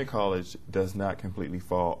 that going to college does not completely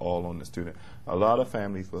fall all on the student. A lot of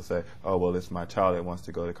families will say, oh, well, it's my child that wants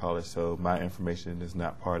to go to college, so my information is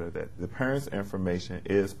not part of that. The parent's information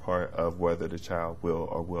is part of whether the child will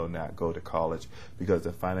or will not go to college, because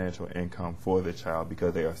the financial income for the child,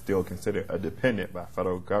 because they are still considered a dependent by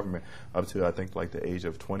federal government up to, I think, like the age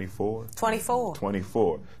of 24? 24.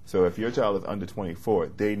 24. So if your child is under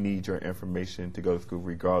 24, they need your information to go to school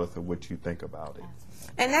regardless of what you think about it.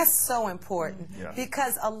 And that's so important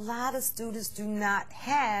because a lot of students do not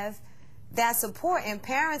have that support, and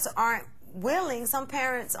parents aren't willing, some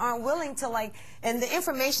parents aren't willing to and the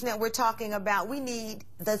information that we're talking about,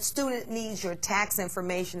 the student needs your tax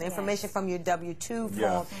information, the information from your W-2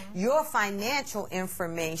 form, your financial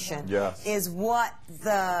information is what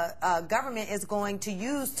the government is going to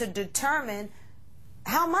use to determine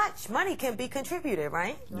how much money can be contributed,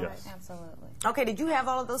 right? Yes. Absolutely. Okay, did you have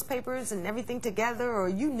all of those papers and everything together, or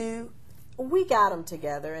you knew? We got them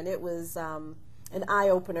together, and it was an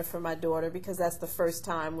eye-opener for my daughter, because that's the first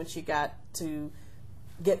time when she got to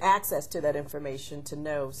get access to that information to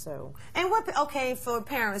know. So. And for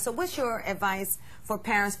parents, so what's your advice for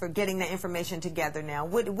parents for getting the information together now?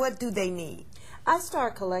 What do they need? I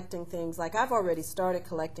start collecting things, like I've already started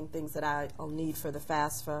collecting things that I'll need for the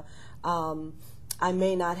FAFSA. I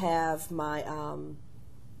may not have my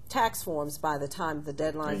tax forms by the time the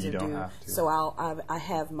deadlines are due. So I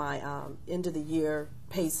have my end of the year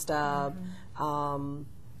pay stub.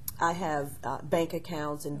 I have bank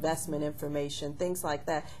accounts, investment information, things like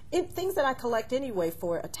that. Things that I collect anyway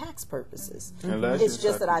for tax purposes. It's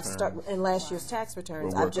just that I've started, in last year's tax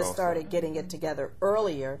returns, I've just started getting it together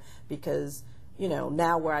earlier because, you know,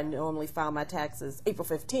 now where I normally file my taxes April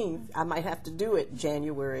 15th, I might have to do it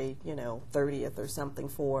January, 30th or something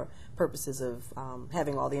for purposes of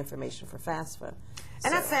having all the information for FAFSA.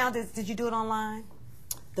 And I found it, did you do it online?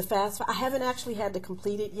 The FAFSA, I haven't actually had to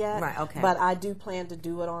complete it yet, right, okay. But I do plan to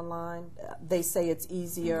do it online. They say it's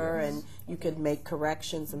easier and you can make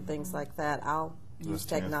corrections and things like that. I'll use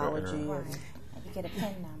technology. You get a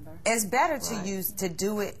PIN number. It's better to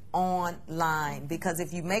do it online because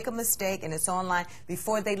if you make a mistake and it's online,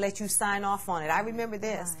 before they let you sign off on it, I remember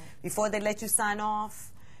this, before they let you sign off,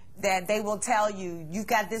 that they will tell you, you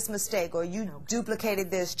got this mistake or you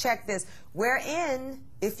duplicated this, check this. Wherein,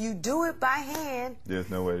 if you do it by hand,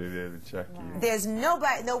 there's no way to check you. There's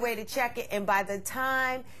no way to check it, and by the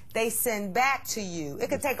time they send back to you, it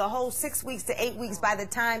could take a whole 6 weeks to 8 weeks by the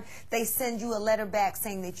time they send you a letter back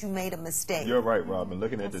saying that you made a mistake. You're right, Robin.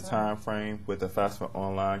 Looking at the time frame with the FAFSA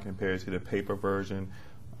online compared to the paper version,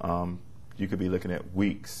 you could be looking at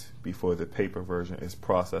weeks before the paper version is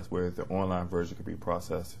processed, whereas the online version could be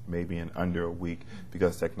processed maybe in under a week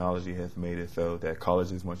because technology has made it so that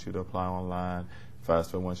colleges want you to apply online,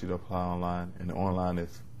 FAFSA wants you to apply online, and online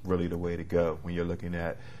is really the way to go when you're looking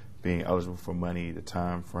at being eligible for money, the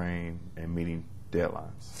time frame, and meeting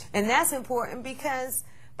deadlines. And that's important because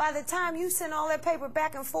by the time you send all that paper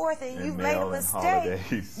back and forth and you've made a mistake,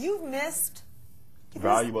 you've missed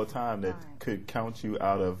valuable time that could count you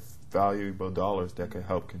out of valuable dollars that could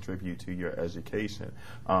help contribute to your education.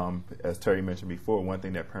 As Terry mentioned before, one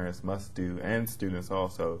thing that parents must do, and students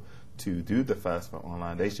also, to do the FAFSA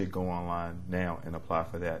online, they should go online now and apply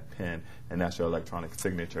for that PIN, and that's your electronic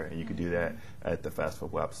signature, and you can do that at the FAFSA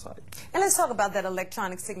website. And let's talk about that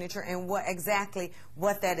electronic signature and exactly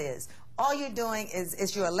what that is. All you're doing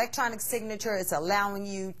is your electronic signature. It's allowing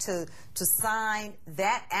you to sign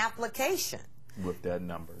that application. With that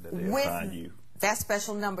number that they assigned you. That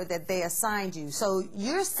special number that they assigned you. So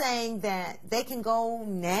you're saying that they can go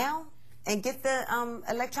now and get the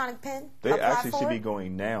electronic PIN? They actually should be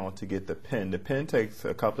going now to get the PIN. The PIN takes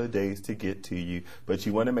a couple of days to get to you, but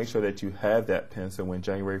you want to make sure that you have that PIN so when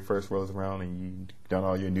January 1st rolls around and you've done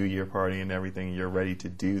all your New Year party and everything and you're ready to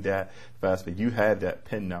do that FAFSA, you have that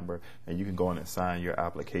PIN number and you can go in and sign your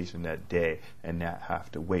application that day and not have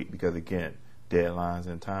to wait because, again, deadlines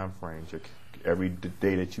and time frames. Every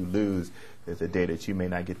day that you lose is a day that you may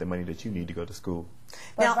not get the money that you need to go to school.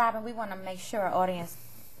 But now, Robin, we want to make sure our audience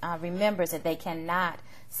remembers that they cannot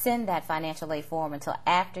send that financial aid form until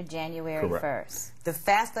after January 1st. The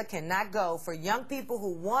FAFSA cannot go. For young people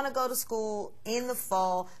who want to go to school in the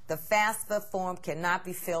fall, the FAFSA form cannot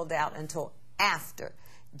be filled out until after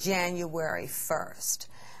January 1st.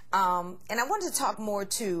 And I wanted to talk more,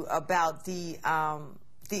 too, about the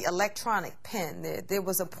electronic PIN. There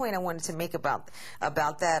was a point I wanted to make about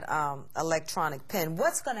that electronic PIN.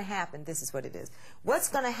 What's going to happen? This is what it is. What's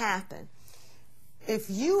going to happen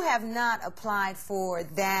if you have not applied for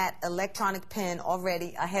that electronic PIN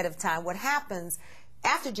already ahead of time? What happens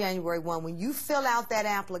after January 1, when you fill out that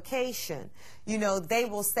application, they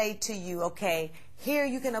will say to you, okay, here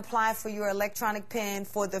you can apply for your electronic PIN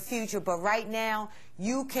for the future, but right now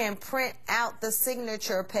you can print out the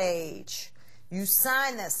signature page. You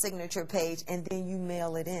sign that signature page, and then you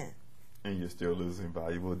mail it in. And you're still losing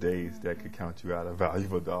valuable days that could count you out of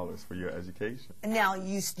valuable dollars for your education. Now,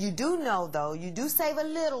 you do know, though, you do save a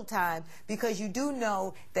little time because you do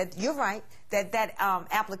know that you're right, that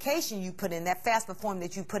application you put in, that FAFSA form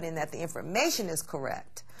that you put in, that the information is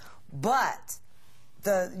correct. But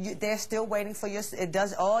they're still waiting for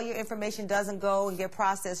all your information doesn't go and get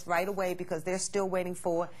processed right away because they're still waiting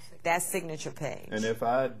for that signature page. And if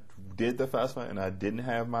I did the FAFSA and I didn't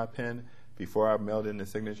have my PIN, before I mailed in the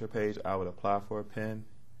signature page, I would apply for a PIN,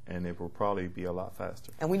 and it will probably be a lot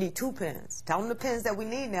faster. And we need 2 pins. Tell them the pins that we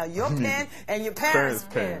need now. Your PIN and your parent's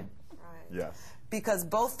PIN. Right. Yes. Because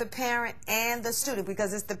both the parent and the student,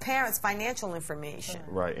 because it's the parent's financial information.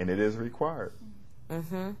 Right, and it is required.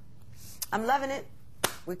 I'm loving it.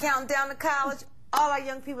 We're counting down to college. All our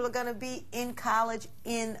young people are going to be in college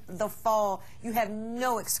in the fall. You have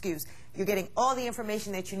no excuse. You're getting all the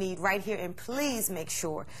information that you need right here, and please make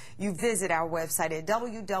sure you visit our website at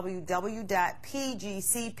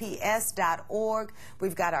www.pgcps.org.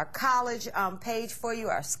 We've got our college page for you,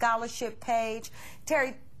 our scholarship page.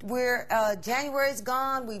 Terry, January's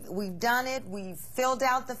gone. We've done it. We've filled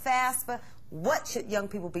out the FAFSA. what should young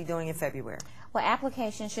people be doing in February? Well,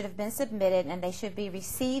 applications should have been submitted, and they should be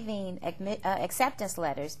receiving acceptance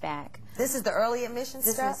letters back. This is the early admission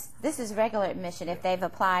stuff? This is regular admission if they've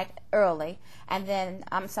applied early, and then,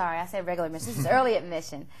 I'm sorry, I said regular admission. This is early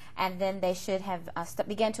admission, and then they should have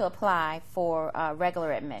begun to apply for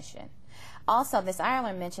regular admission. Also, Ms.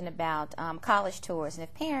 Ireland mentioned about college tours, and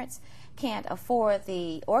if parents can't afford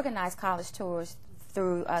the organized college tours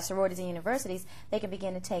through sororities and universities, they can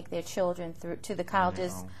begin to take their children through to the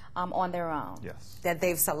colleges on their own. Yes. That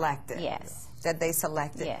they've selected. Yes. That they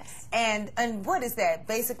selected. Yes. And what is that?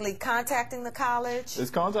 Basically contacting the college? It's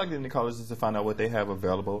contacting the colleges to find out what they have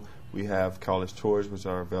available. We have college tours, which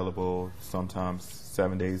are available sometimes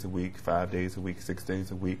 7 days a week, 5 days a week, 6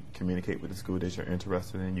 days a week. Communicate with the school that you're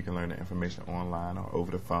interested in. You can learn the information online or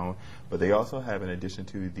over the phone. But they also have, in addition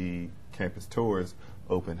to the campus tours,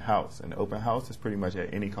 open house. And the open house is pretty much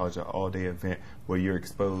at any college an all-day event where you're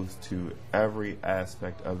exposed to every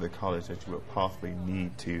aspect of the college that you would possibly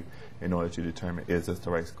need to in order to determine, is this the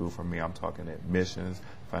right school for me? I'm talking admissions,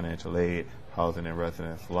 financial aid, housing and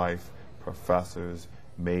residence life, professors,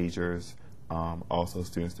 majors, also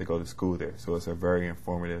students that go to school there. So it's a very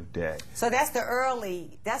informative day. So that's the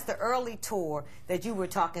early tour that you were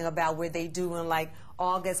talking about, where they do in like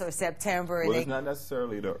August or September. Well, it's not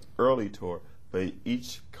necessarily the early tour, but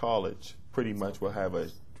each college pretty much will have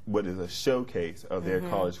what is a showcase of their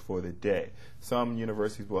college for the day. Some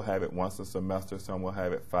universities will have it once a semester, some will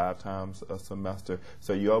have it 5 times a semester.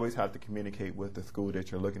 So you always have to communicate with the school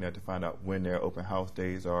that you're looking at to find out when their open house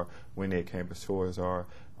days are, when their campus tours are.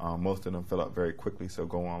 Most of them fill up very quickly, so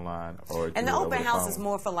go online or. And the open house is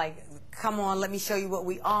more for like, come on, let me show you what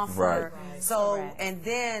we offer. Right. So, Correct. and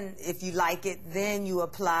then if you like it, then you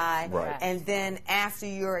apply. Right. And then after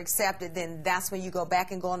you're accepted, then that's when you go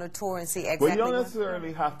back and go on a tour and see exactly. Well, you don't what-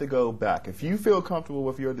 necessarily have to go back. If you feel comfortable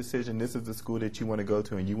with your decision, this is the school that you want to go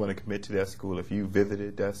to and you want to commit to that school. If you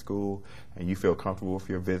visited that school and you feel comfortable with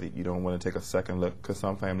your visit, you don't want to take a second look, because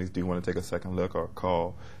some families do want to take a second look or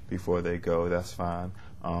call before they go. That's fine.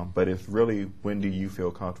 But it's really, when do you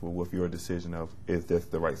feel comfortable with your decision of, is this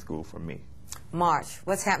the right school for me? March.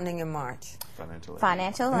 What's happening in March? Financial aid.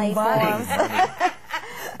 Financial aid forms.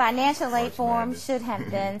 Financial aid forms should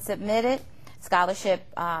have been submitted. Scholarship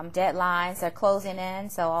deadlines are closing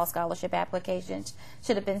in, so all scholarship applications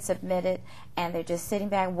should have been submitted, and they're just sitting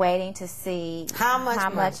back waiting to see How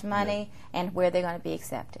much money and where they're going to be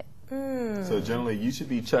accepted. So generally, you should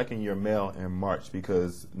be checking your mail in March,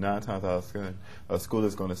 because 9 times out of 10, a school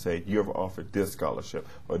is going to say, you've offered this scholarship,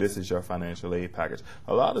 or this is your financial aid package.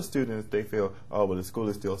 A lot of students, they feel, oh, well, the school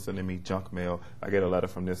is still sending me junk mail. I get a letter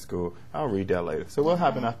from this school. I'll read that later. So what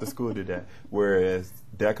happened after school today? Whereas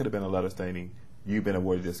that could have been a letter stating, you've been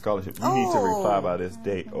awarded this scholarship. You need to reply by this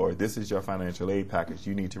date, or this is your financial aid package.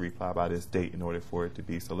 You need to reply by this date in order for it to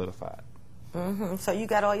be solidified. So you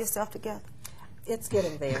got all your stuff together? It's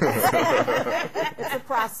getting there. It's a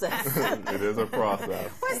process. It is a process.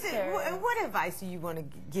 What advice do you want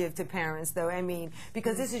to give to parents, though? I mean,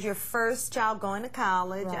 because this is your first child going to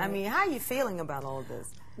college. Right. I mean, how are you feeling about all of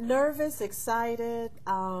this? Nervous, excited.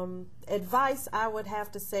 Advice I would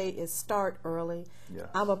have to say is start early. Yes.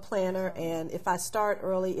 I'm a planner, and if I start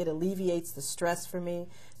early, it alleviates the stress for me.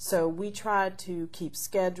 So we try to keep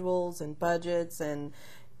schedules and budgets, and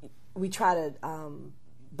we try to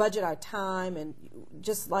budget our time, and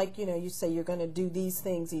just like, you know, you say you're going to do these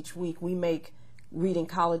things each week, we make reading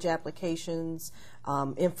college applications,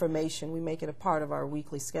 information, we make it a part of our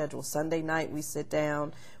weekly schedule. Sunday night we sit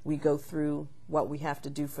down, we go through what we have to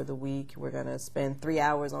do for the week. We're going to spend 3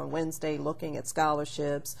 hours on Wednesday looking at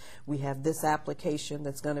scholarships. We have this application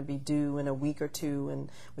that's going to be due in a week or two, and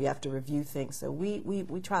we have to review things. So we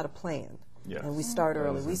try to plan. Yes. And we start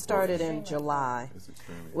early. We started in July. It's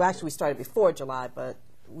extremely Well, actually, we started before July, but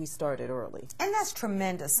we started early. And that's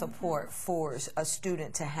tremendous support for a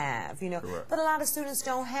student to have, you know. Correct. But a lot of students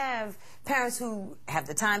don't have parents who have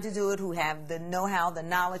the time to do it, who have the know-how, the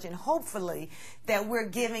knowledge, and hopefully that we're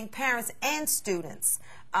giving parents and students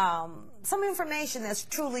some information that's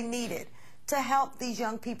truly needed to help these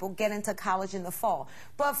young people get into college in the fall.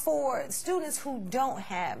 But for students who don't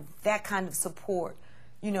have that kind of support,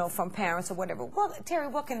 you know, from parents or whatever, well, Terry,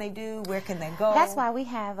 what can they do? Where can they go? That's why we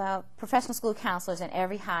have professional school counselors in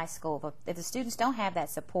every high school. But if the students don't have that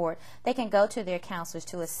support, they can go to their counselors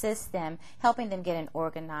to assist them, helping them get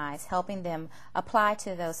organized, helping them apply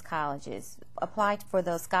to those colleges, apply for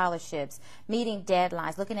those scholarships, meeting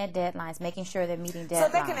deadlines, looking at deadlines, making sure they're meeting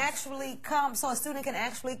deadlines. So they can actually come, so a student can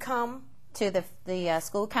actually come to the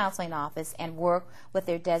school counseling office and work with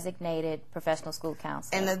their designated professional school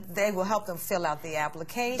counselor. And they will help them fill out the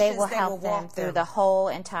applications. They will help them through the whole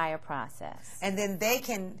entire process. And then they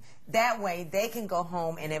can, that way, they can go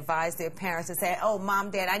home and advise their parents and say, oh,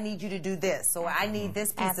 Mom, Dad, I need you to do this, or I need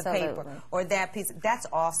this piece of paper, or that piece. That's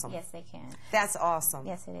awesome. Yes, they can. That's awesome.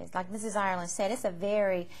 Yes, it is. Like Mrs. Ireland said, it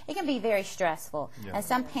can be very stressful. Yeah. And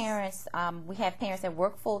some parents, we have parents that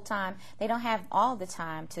work full-time. They don't have all the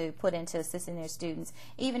time to put into assisting their students,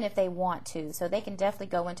 even if they want to. So they can definitely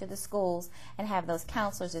go into the schools and have those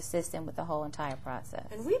counselors assist them with the whole entire process.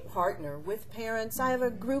 And we partner with parents. I have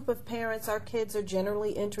a group of parents. Our kids are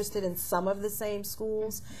generally interested in some of the same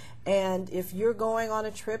schools. And if you're going on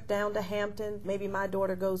a trip down to Hampton, maybe my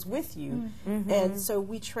daughter goes with you. And so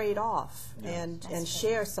we trade off and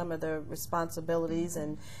share some of the responsibilities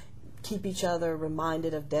and keep each other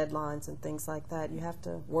reminded of deadlines and things like that. You have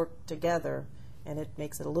to work together, and it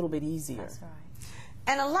makes it a little bit easier. That's right.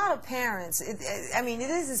 And a lot of parents, I mean,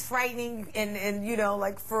 this is frightening, and you know,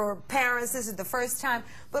 like for parents, this is the first time.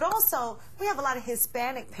 But also, we have a lot of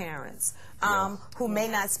Hispanic parents who may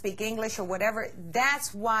not speak English or whatever.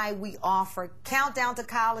 That's why we offer Countdown to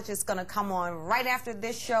College. It's going to come on right after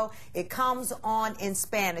this show. It comes on in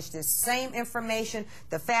Spanish. The same information,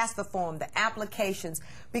 the FAFSA form, the applications,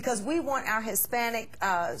 because we want our Hispanic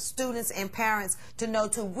students and parents to know,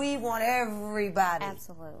 too, we want everybody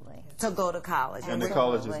to go to college. And the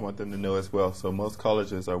colleges want them to know as well. So most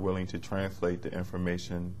colleges are willing to translate the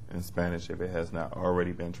information in Spanish if it has not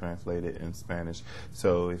already been translated in Spanish.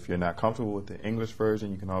 So if you're not comfortable with the English version,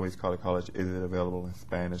 you can always call the college, is it available in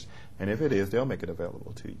Spanish? And if it is, they'll make it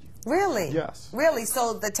available to you. Really? Yes. Really?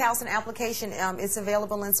 So the Towson application is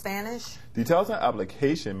available in Spanish? The Towson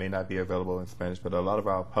application may not be available in Spanish, but a lot of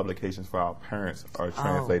our publications for our parents are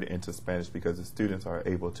translated into Spanish because the students are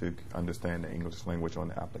able to understand the English language on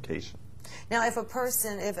the application. Now, if a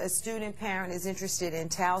student parent is interested in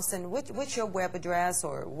Towson, what's your web address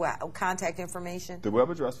or contact information? The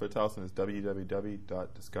web address for Towson is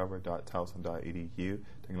www.discover.towson.edu. They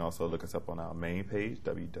can also look us up on our main page,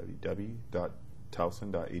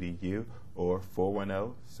 www.towson.edu, or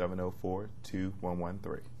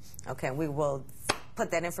 410-704-2113. Okay, we will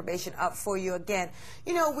put that information up for you again.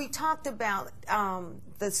 You know, we talked about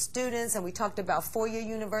the students, and we talked about four-year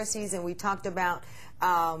universities, and we talked about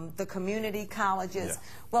the community colleges. Yeah.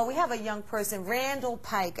 Well, we have a young person, Randall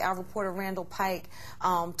Pike, our reporter Randall Pike,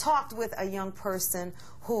 talked with a young person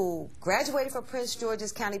who graduated from Prince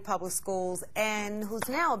George's County Public Schools and who's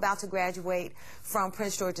now about to graduate from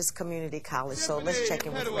Prince George's Community College. So let's check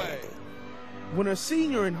in with Randy. When a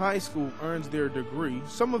senior in high school earns their degree,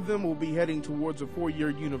 some of them will be heading towards a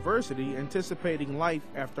four-year university, anticipating life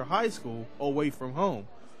after high school away from home,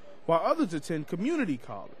 while others attend community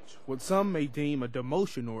college, what some may deem a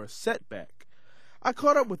demotion or a setback. I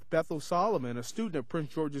caught up with Bethel Solomon, a student at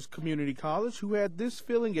Prince George's Community College, who had this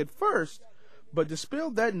feeling at first, but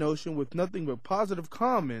dispelled that notion with nothing but positive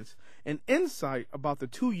comments and insight about the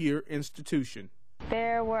two-year institution.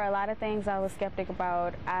 There were a lot of things I was skeptic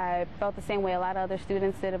about. I felt the same way a lot of other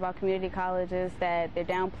students did about community colleges, that they're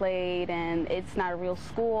downplayed and it's not a real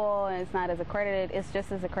school and it's not as accredited. It's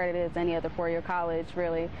just as accredited as any other four-year college,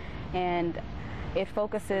 really. And it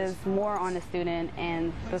focuses more on the student,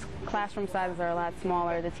 and the classroom sizes are a lot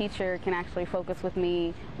smaller. The teacher can actually focus with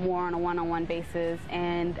me more on a one-on-one basis.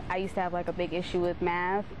 And I used to have like a big issue with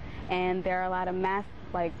math, and there are a lot of math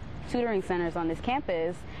tutoring centers on this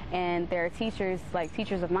campus, and there are teachers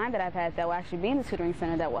of mine that I've had that will actually be in the tutoring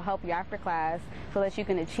center that will help you after class so that you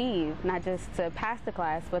can achieve, not just to pass the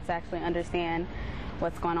class, but to actually understand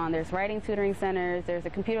what's going on. There's writing tutoring centers, there's a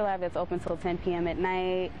computer lab that's open till 10 p.m. at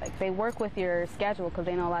night. They work with your schedule because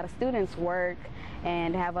they know a lot of students work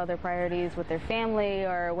and have other priorities with their family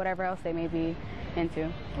or whatever else they may be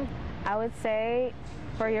into. I would say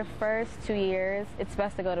for your first 2 years, it's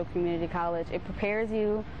best to go to community college. It prepares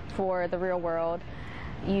you for the real world.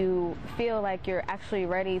 You feel like you're actually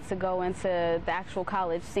ready to go into the actual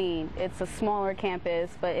college scene. It's a smaller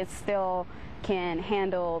campus, but it still can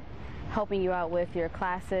handle helping you out with your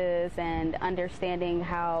classes and understanding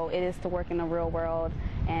how it is to work in the real world.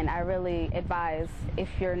 And I really advise, if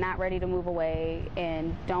you're not ready to move away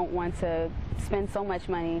and don't want to spend so much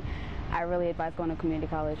money, I really advise going to community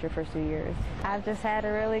college your first 2 years. I've just had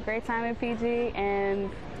a really great time at PG,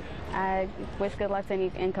 and I wish good luck to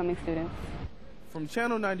any incoming students. From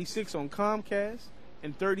Channel 96 on Comcast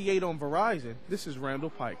and 38 on Verizon, this is Randall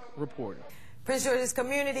Pike reporting. Prince George's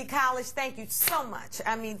Community College, thank you so much.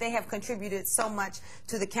 I mean, they have contributed so much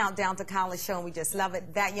to the Countdown to College show, and we just love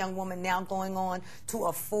it. That young woman now going on to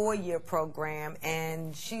a four-year program,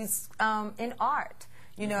 and she's in art.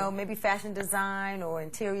 you know, maybe fashion design or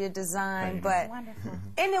interior design, but Wonderful.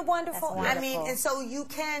 isn't it wonderful? That's I mean, wonderful. and so you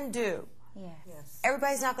can do. Yes.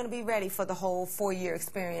 Everybody's not going to be ready for the whole 4-year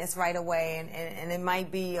experience right away, and it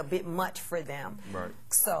might be a bit much for them. Right.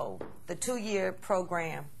 So the 2-year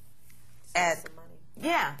program at Some money.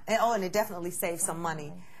 yeah, and it definitely saves some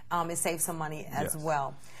money. It saves some money as Yes.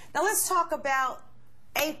 well. Now let's talk about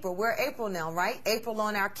April. We're April now, right? April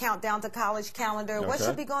on our countdown to college calendar. What Okay.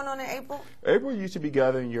 should be going on in April? April, you should be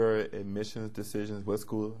gathering your admissions decisions. What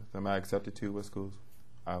school am I accepted to? What schools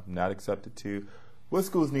I'm not accepted to? What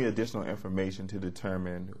schools need additional information to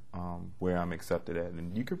determine where I'm accepted at?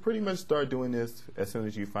 And you can pretty much start doing this as soon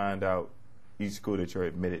as you find out each school that you're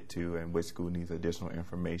admitted to and which school needs additional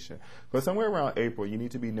information. But somewhere around April, you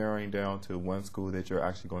need to be narrowing down to one school that you're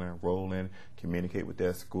actually going to enroll in, communicate with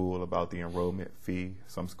that school about the enrollment fee.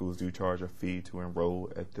 Some schools do charge a fee to enroll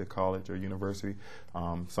at the college or university.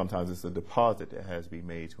 Sometimes it's a deposit that has to be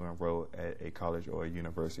made to enroll at a college or a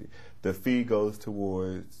university. The fee goes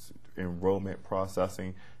towards enrollment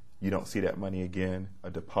processing. You don't see that money again. A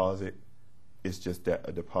deposit, it's just that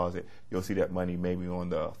a deposit. You'll see that money maybe on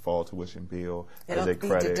the fall tuition bill It'll as a be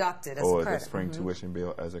credit, deducted as a or credit. the spring tuition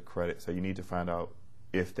bill as a credit. So you need to find out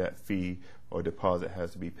if that fee or deposit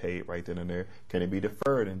has to be paid right then and there. Can it be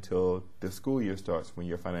deferred until the school year starts, when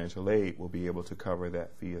your financial aid will be able to cover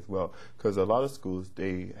that fee as well? Because a lot of schools,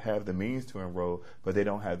 they have the means to enroll, but they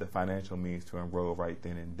don't have the financial means to enroll right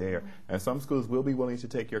then and there. And some schools will be willing to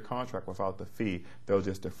take your contract without the fee. They'll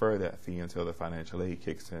just defer that fee until the financial aid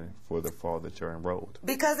kicks in for the fall that you're enrolled.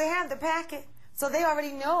 Because they have the packet. So they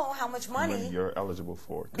already know how much money When you're eligible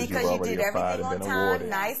for it. because you've you already did applied everything on and been time, awarded.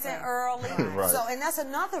 nice and early. Right. So, and that's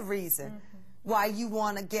another reason why you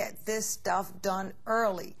want to get this stuff done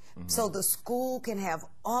early, so the school can have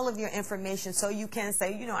all of your information. So you can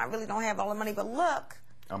say, you know, I really don't have all the money, but look,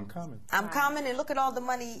 I'm coming. I'm coming, and look at all the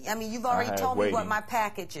money. I mean, you've already have told me what waiting. my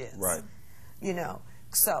package is. Right. You know,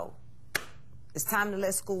 so it's time to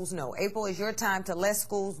let schools know. April is your time to let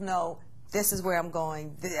schools know, this is where I'm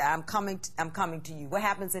going. I'm coming to you. What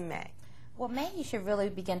happens in May? Well, May, you should really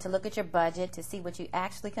begin to look at your budget to see what you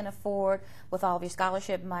actually can afford with all of your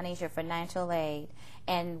scholarship monies, your financial aid,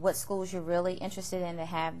 and what schools you're really interested in that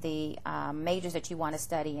have the majors that you want to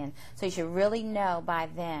study in. So you should really know by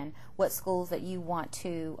then what schools that you want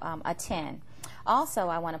to attend. Also,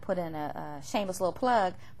 I want to put in a shameless little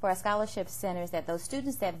plug for our scholarship centers, that those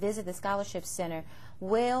students that visit the scholarship center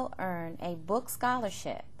will earn a book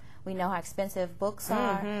scholarship. We know how expensive books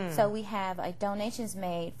are, so we have donations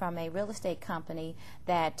made from a real estate company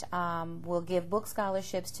that will give book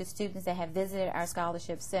scholarships to students that have visited our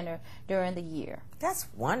scholarship center during the year. That's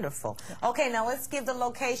wonderful. Okay, now let's give the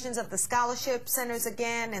locations of the scholarship centers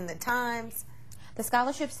again and the times. The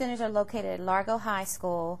scholarship centers are located at Largo High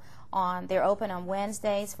School. They're open on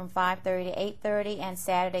Wednesdays from 5:30 to 8:30 and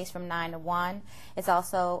Saturdays from 9 to 1. It's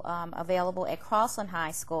also available at Crossland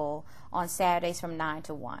High School on Saturdays from 9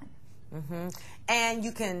 to 1. And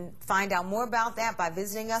you can find out more about that by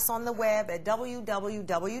visiting us on the web at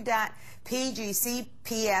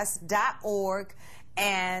www.pgcps.org.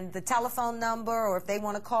 And the telephone number, or if they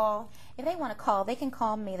want to call? If they want to call, they can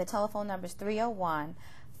call me. The telephone number is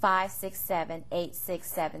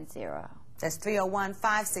 301-567-8670. That's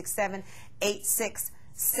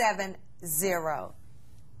 301-567-8670.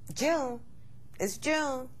 June. It's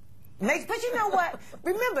June. But you know what?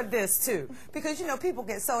 Remember this, too. Because, you know, people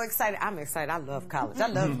get so excited. I'm excited. I love college. I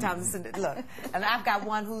love the time to sit. Look, and I've got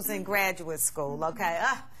one who's in graduate school, okay?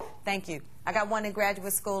 Thank you. I got one in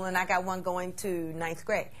graduate school, and I got one going to 9th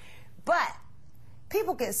grade. But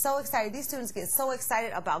people get so excited. These students get so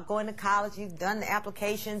excited about going to college. You've done the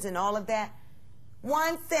applications and all of that.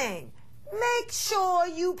 One thing. Make sure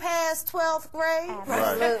you pass 12th grade.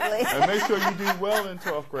 Absolutely. And make sure you do well in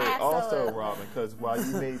 12th grade also, Absolutely. Robin, because while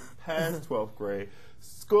you may pass 12th grade,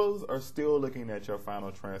 schools are still looking at your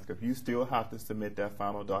final transcript. You still have to submit that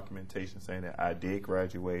final documentation saying that I did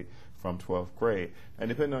graduate from 12th grade. And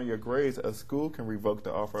depending on your grades, a school can revoke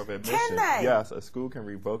the offer of admission. Can they? Yes, a school can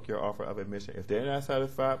revoke your offer of admission. If they're not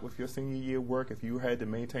satisfied with your senior year work, if you had to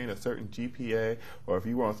maintain a certain GPA, or if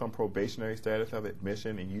you were on some probationary status of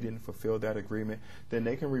admission and you didn't fulfill that agreement, then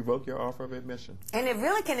they can revoke your offer of admission. And it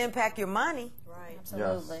really can impact your money. Right.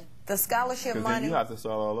 Absolutely. Yes. The scholarship Because money. then you have to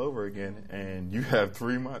start all over again, and you have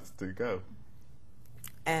 3 months to go.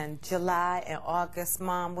 And July and August,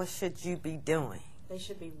 Mom, what should you be doing? They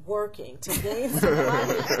should be working to gain some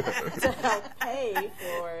money to help pay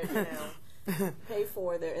for, pay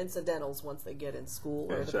for their incidentals once they get in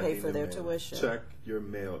school, or And to pay checking for the their mail. tuition. Check your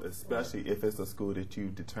mail, especially if it's a school that you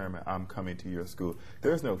determine, I'm coming to your school.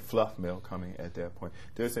 There's no fluff mail coming at that point.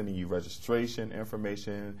 They're sending you registration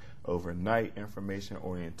information, overnight information,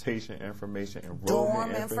 orientation information, enrollment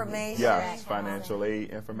Dorm information. Yes, financial aid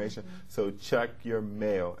information. So check your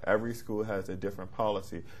mail. Every school has a different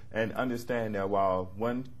policy. And understand that while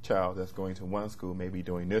one child that's going to one school may be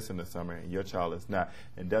doing this in the summer and your child is not,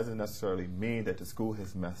 it doesn't necessarily mean that the school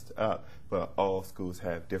has messed up, but all schools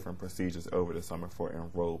have different procedures over the summer for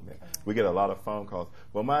enrollment. We get a lot of phone calls.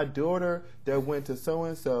 Well, my daughter that went to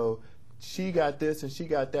so-and-so, she got this and she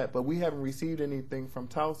got that, but we haven't received anything from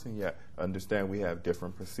Towson yet. Understand we have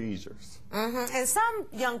different procedures. And some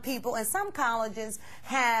young people and some colleges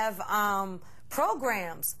have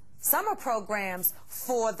programs, summer programs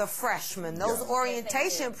for the freshmen, those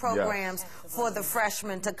orientation programs for the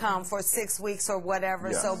freshmen to come for 6 weeks or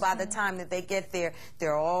whatever. So by the time that they get there,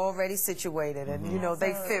 they're already situated, and you know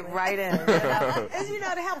they fit right in. And you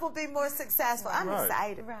know, to help them be more successful. I'm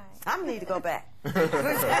excited. I need to go back. Well,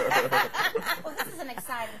 this is an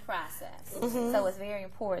exciting process, so it's very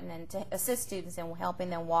important and to assist students in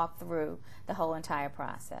helping them walk through the whole entire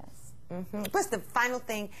process. What's the final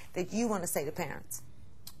thing that you want to say to parents?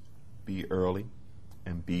 Be early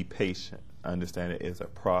and be patient. Understand it is a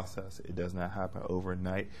process. It does not happen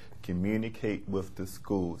overnight. Communicate with the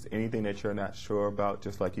schools. Anything that you're not sure about,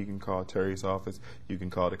 just like you can call Terry's office, you can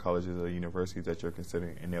call the colleges or universities that you're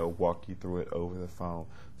considering, and they'll walk you through it over the phone.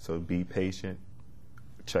 So be patient.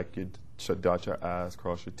 Dot your I's,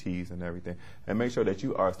 cross your T's and everything, and make sure that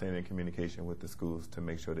you are staying in communication with the schools to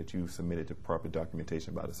make sure that you submitted the proper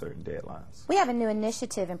documentation by the certain deadlines. We have a new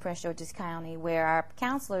initiative in Prince George's County where our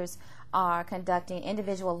counselors are conducting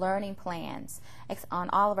individual learning plans on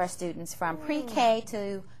all of our students from pre-K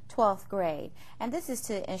to 12th grade. And this is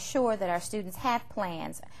to ensure that our students have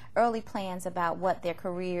plans, early plans about what their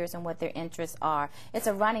careers and what their interests are. It's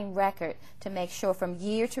a running record to make sure from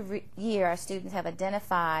year to year our students have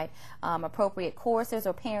identified appropriate courses,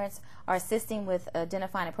 or parents are assisting with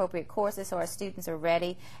identifying appropriate courses so our students are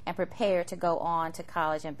ready and prepared to go on to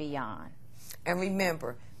college and beyond. And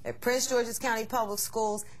remember, at Prince George's County Public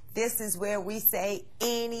Schools, this is where we say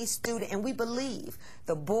any student, and we believe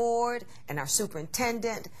the board and our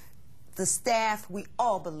superintendent, the staff, we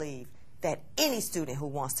all believe that any student who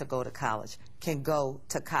wants to go to college can go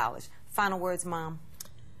to college. Final words, Mom?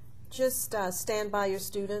 Just stand by your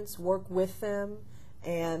students, work with them,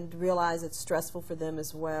 and realize it's stressful for them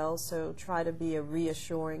as well. So try to be a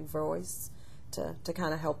reassuring voice to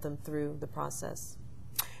kind of help them through the process.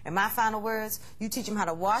 And my final words, you teach them how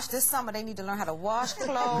to wash. This summer they need to learn how to wash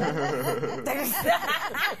clothes. They need to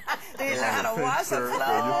learn how to wash their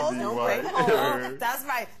clothes. That's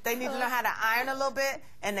right. They need to learn how to iron a little bit,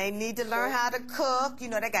 and they need to learn how to cook. You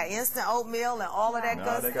know, they got instant oatmeal and all of that good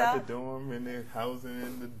stuff. They got the dorm and their housing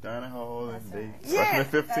in the dining hall, and they freshman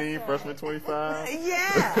 15, freshman 25.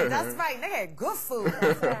 Yeah, that's right. They had good food.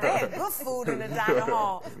 They had good food in the dining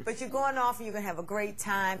hall. But you're going off and you're going to have a great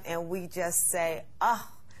time, and we just say, oh,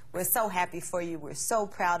 we're so happy for you. We're so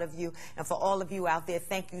proud of you. And for all of you out there,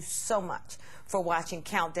 thank you so much for watching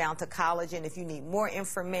Countdown to College. And if you need more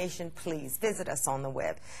information, please visit us on the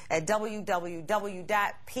web at www.pgcps.org.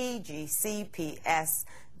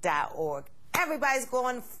 Everybody's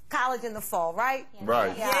going to college in the fall, right?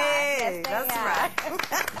 Right. Yay, that's right.